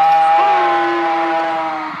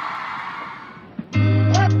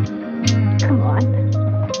Come on.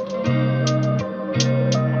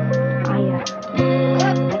 I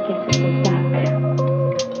guess it was that.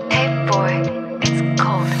 Hey boy, it's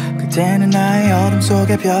cold. 그때는 나의 어둠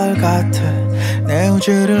속의 별 같아. 내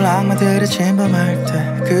우주를 악마들이 침범할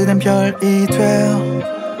때 그댄 별이 되어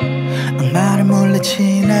악마를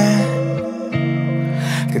물리치네.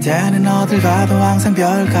 그대는 어딜 가도 항상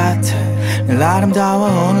별 같아. 늘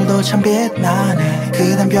아름다워 오늘도 참 빛나네.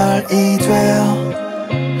 그댄 별이 되어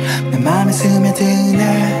내 맘에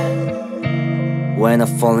스며드네. When I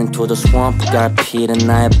fall into the swamp 갈피는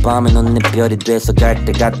나의 밤에 넌 내 별이 돼서 갈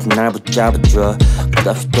때 같은 날 붙잡아줘.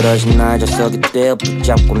 끝없이 떨어진 날 저석이 떼어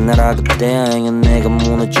붙잡고 날아가대. 행여 내가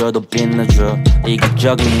무너져도 빛나줘.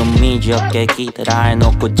 이기적인 놈이지 어깨 기대라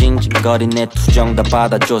해놓고 징징거린 내 투정 다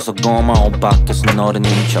받아줘서 고마워. 밖에서 너를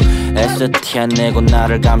인척 애써 티내고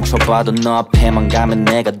나를 감춰봐도 너 앞에만 가면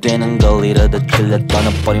내가 되는 걸 이러다 질려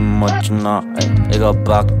떠나버린 멋진 너.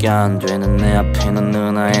 이거밖에 안 되는 내 앞에 넌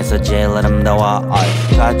누나에서 제일 아름다워.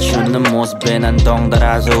 같이 웃는 모습에 난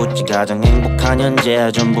덩달아서 웃지. 가장 행복한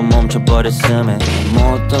현재야 전부 멈춰버렸음에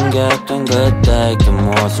모든 게 된 그때 그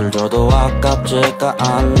무엇을 줘도 아깝지가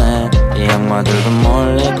않네. 이 악마들도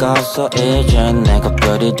멀리 가서 이제 내가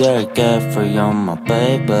별이 될게 For you my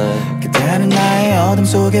baby. 그대는 나의 어둠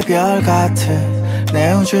속의 별 같아.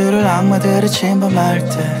 내 우주를 악마들이 침범할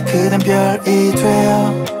때 그댄 별이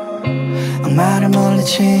되어 악마를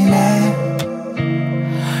물리치네.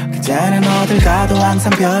 그대는 어딜 가도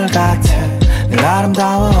항상 별 같아. 늘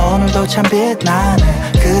아름다워 오늘도 참 빛나네.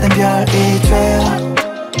 그댄 별이 되어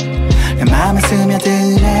내 맘에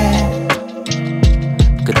스며드네.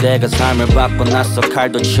 그대가 삶을 바꿔 놨어.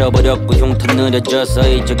 칼도 쳐버렸고 흉터 느려져서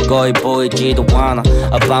이제 거의 보이지도 않아.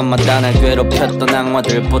 밤마다 날 괴롭혔던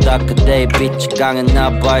악마들보다 그대의 빛이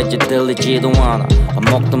강했나봐. 이제 들리지도 않아. 밥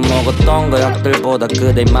먹던 먹었던 거역들보다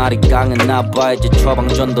그대의 말이 강했나봐. 이제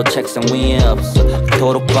처방전도 책상 위에 없어.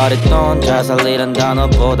 그토록 바랬던 자살이란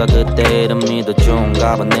단어보다 그대 이름이 더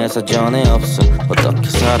좋은가 봐. 내 사전에 없어. 어떻게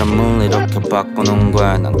사람을 이렇게 바꾸는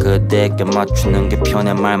거야. 난 그대에게 맞추는 게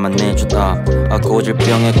편해 말만 해주다.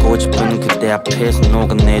 고질병에 고집은 그대 앞에서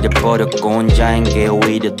녹아내려버렸고 혼자인 게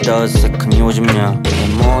오히려 더 어색한 요즘이야. 내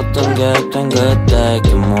모든 게 된 그때 그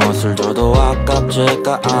무엇을 줘도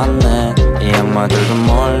아깝지가 않네. 이 악마들도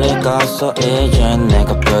멀리 가서 이제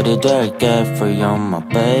내가 별이 될게 For you my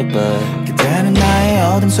baby. 그대는 나의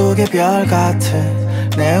어둠 속의 별 같아.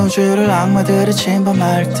 내 우주를 악마들이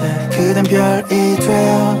침범할 때 그댄 별이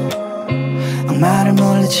되어 악마를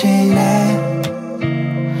물리치네.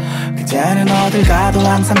 그대는 어딜 가도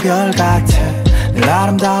항상 별 같아. 늘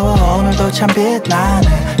아름다워 오늘도 참 빛나네.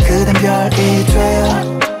 그댄 별이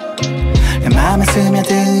되어 내 맘에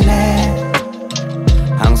스며드네.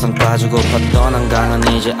 항상 빠지고파 떠난 강은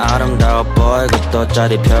이제 아름다워 보이고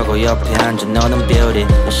돗자리 펴고 옆에 앉아 너는 beauty.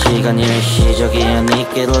 시간 일시적이야 네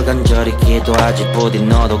길을 간절히 기도하지 부디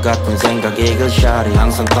너도 같은 생각이 글샤리.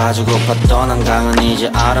 항상 빠지고파 떠난 강은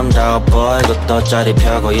이제 아름다워 보이고 돗자리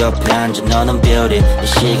펴고 옆에 앉아 너는 beauty.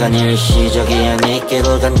 시간 일시적이야 네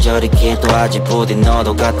길을 간절히 기도하지 부디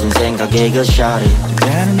너도 같은 생각이 글샤리.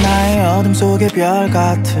 그대는 나의 어둠 속의 별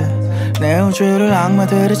같아. 내 우주를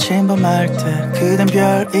악마들이 침범할 때 그댄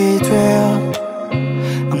별이 되어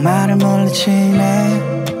악마를 물리치네.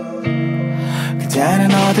 그대는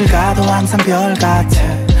어딜 가도 항상 별 같아.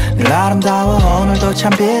 늘 아름다워 오늘도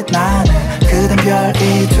참 빛나네. 그댄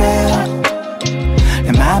별이 되어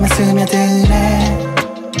내 맘에 스며드네.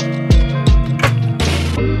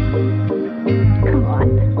 Come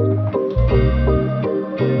on.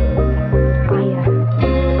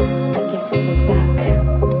 I guess it was that.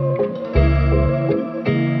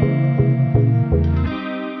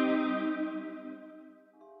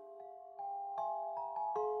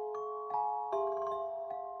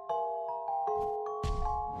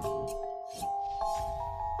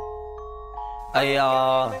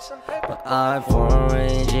 아야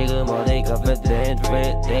iPhone 지금 어디 카페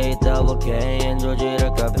데이 더블 K 조지를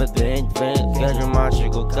카페 계절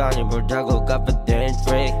마시고 가니 불타고 카페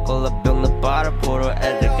콜라병 너 바로 보러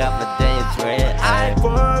애들 카페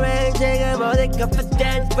iPhone 지금 어디 카페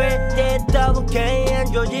데이 더블 K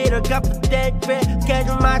조지를 카페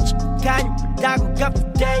계절 마시고 가니 불타고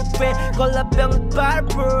카페 콜라병 너 바로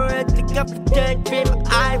보러 애들 카페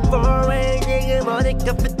iPhone 지금 어디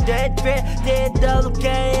카페 double K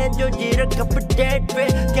and your little cup of dead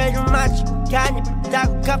fish. Get your match, can you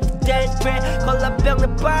따고 커피 데이트에 콜라병에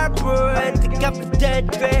purple 뜨겁게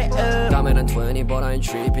데이트에 까매난 20 but I'm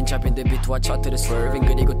tripping 잡힌 듯 비트와 첫들을 swerving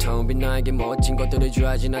그리고 텅 빈 나에게 멋진 것들을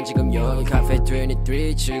줘야지 난 지금 여기 카페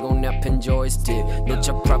 23 즐거운 랩 조이스틱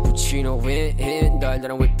녹차 프라푸치노 윈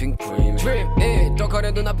달달한 whipping cream drip it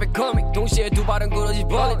떡하는 눈앞에 커밍 동시에 두 발은 구러지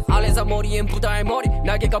벌린 알레사 머리엔 부다의 머리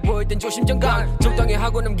날개가 보일 땐 조심정감 적당히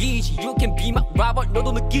하고 남기지 You can be my robber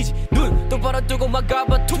너도 느끼지 눈 똑바로 뜨고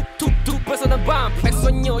막아봐 툭툭툭 벗어난 밤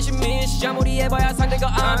백선 여신미 아무리 해봐야 상대가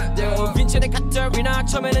안돼 빈첸의 카타리나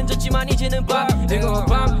처음에는 졌지만 이제는 밤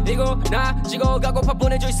이거 나 찍어가고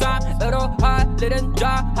바보내줘 이 삶으로 할 일은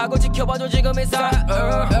다 하고 지켜봐줘 지금의 삶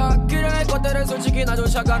그래 것들은 솔직히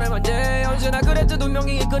나조차 가능한데 언제나 그랬듯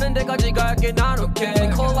운명이 이끄는 데까지 갈게 난 오케이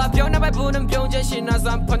콜라 변화 밟는 병제 신나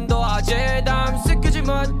삼판도 아재 담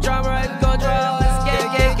시키지만 드라마 읽어줘 Let's get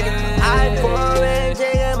I for it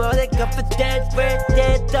지금 어디 커피 데이트에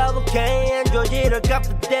double K 안 조지를 커피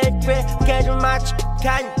데이트에 계절 마치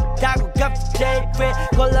간 타고 커피 데이트에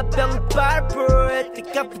콜라병 purple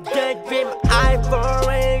커피 데이트에 I for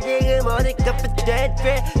it 지금 어디 커피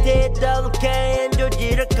데이트에 double K 안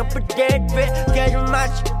조지를 커피 데이트에 계절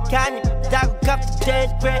마치 간 타고 커피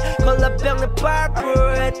데이트에 콜라병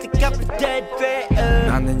purple 커피 데이트에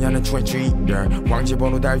나는 여는 23 왕지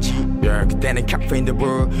번호 달지 그때는 카페인도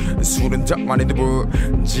부 술은 더 많이 드부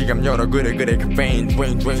지갑 열어 그래 카페인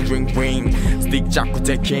drink 스틱 잡고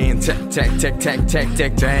take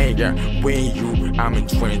when you I'm in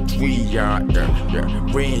 23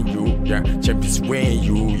 when you champions when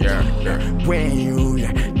you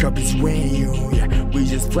copies when you we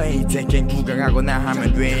just play taking 구강하고 나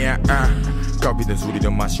하면 돼 커피든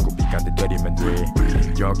술이든 마시고 삐까대 때리면 돼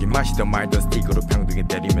여기 마시던 말던 스틱으로 평등에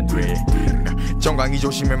때리면 돼 정강이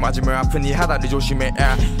조심해 맞으면 아프니 하다리 조심해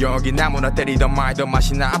여기 나무나 때리던 말던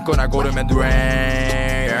맛이나 아무거나 고르면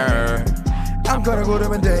돼 아무거나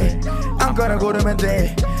고르면 돼 아무거나 고르면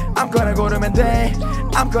돼 아무거나 고르면 돼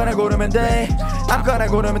아무거나 고르면 돼 아무거나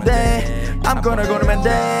고르면 돼 아무거나 고르면 돼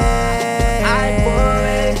I for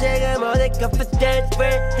it 지금 어디 커피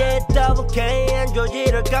데이트에 double K 안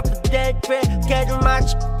조지를 커피 데이트에 계절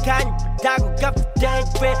마치 간 타고 커피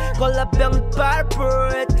데이트에 콜라병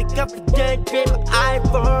purple 커피 데이트에 I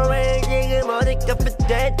for it 지금 어디 커피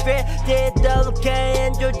데이트에 double K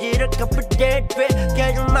안 조지를 커피 데이트에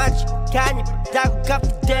계절 마치 간 타고 커피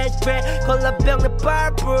데이트에 콜라병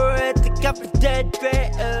purple 커피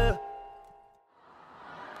데이트에